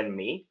guys and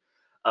me.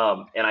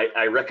 And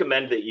I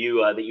recommend that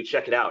you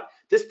check it out.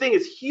 This thing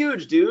is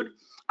huge, dude.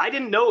 I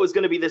didn't know it was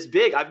going to be this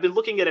big. I've been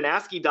looking at an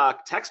ASCII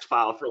doc text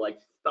file for like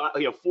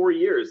 4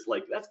 years.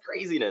 Like, that's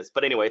craziness.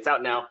 But anyway, it's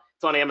out now.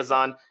 It's on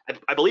Amazon.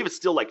 I believe it's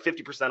still like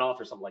 50% off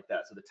or something like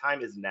that. So the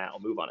time is now.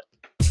 Move on it.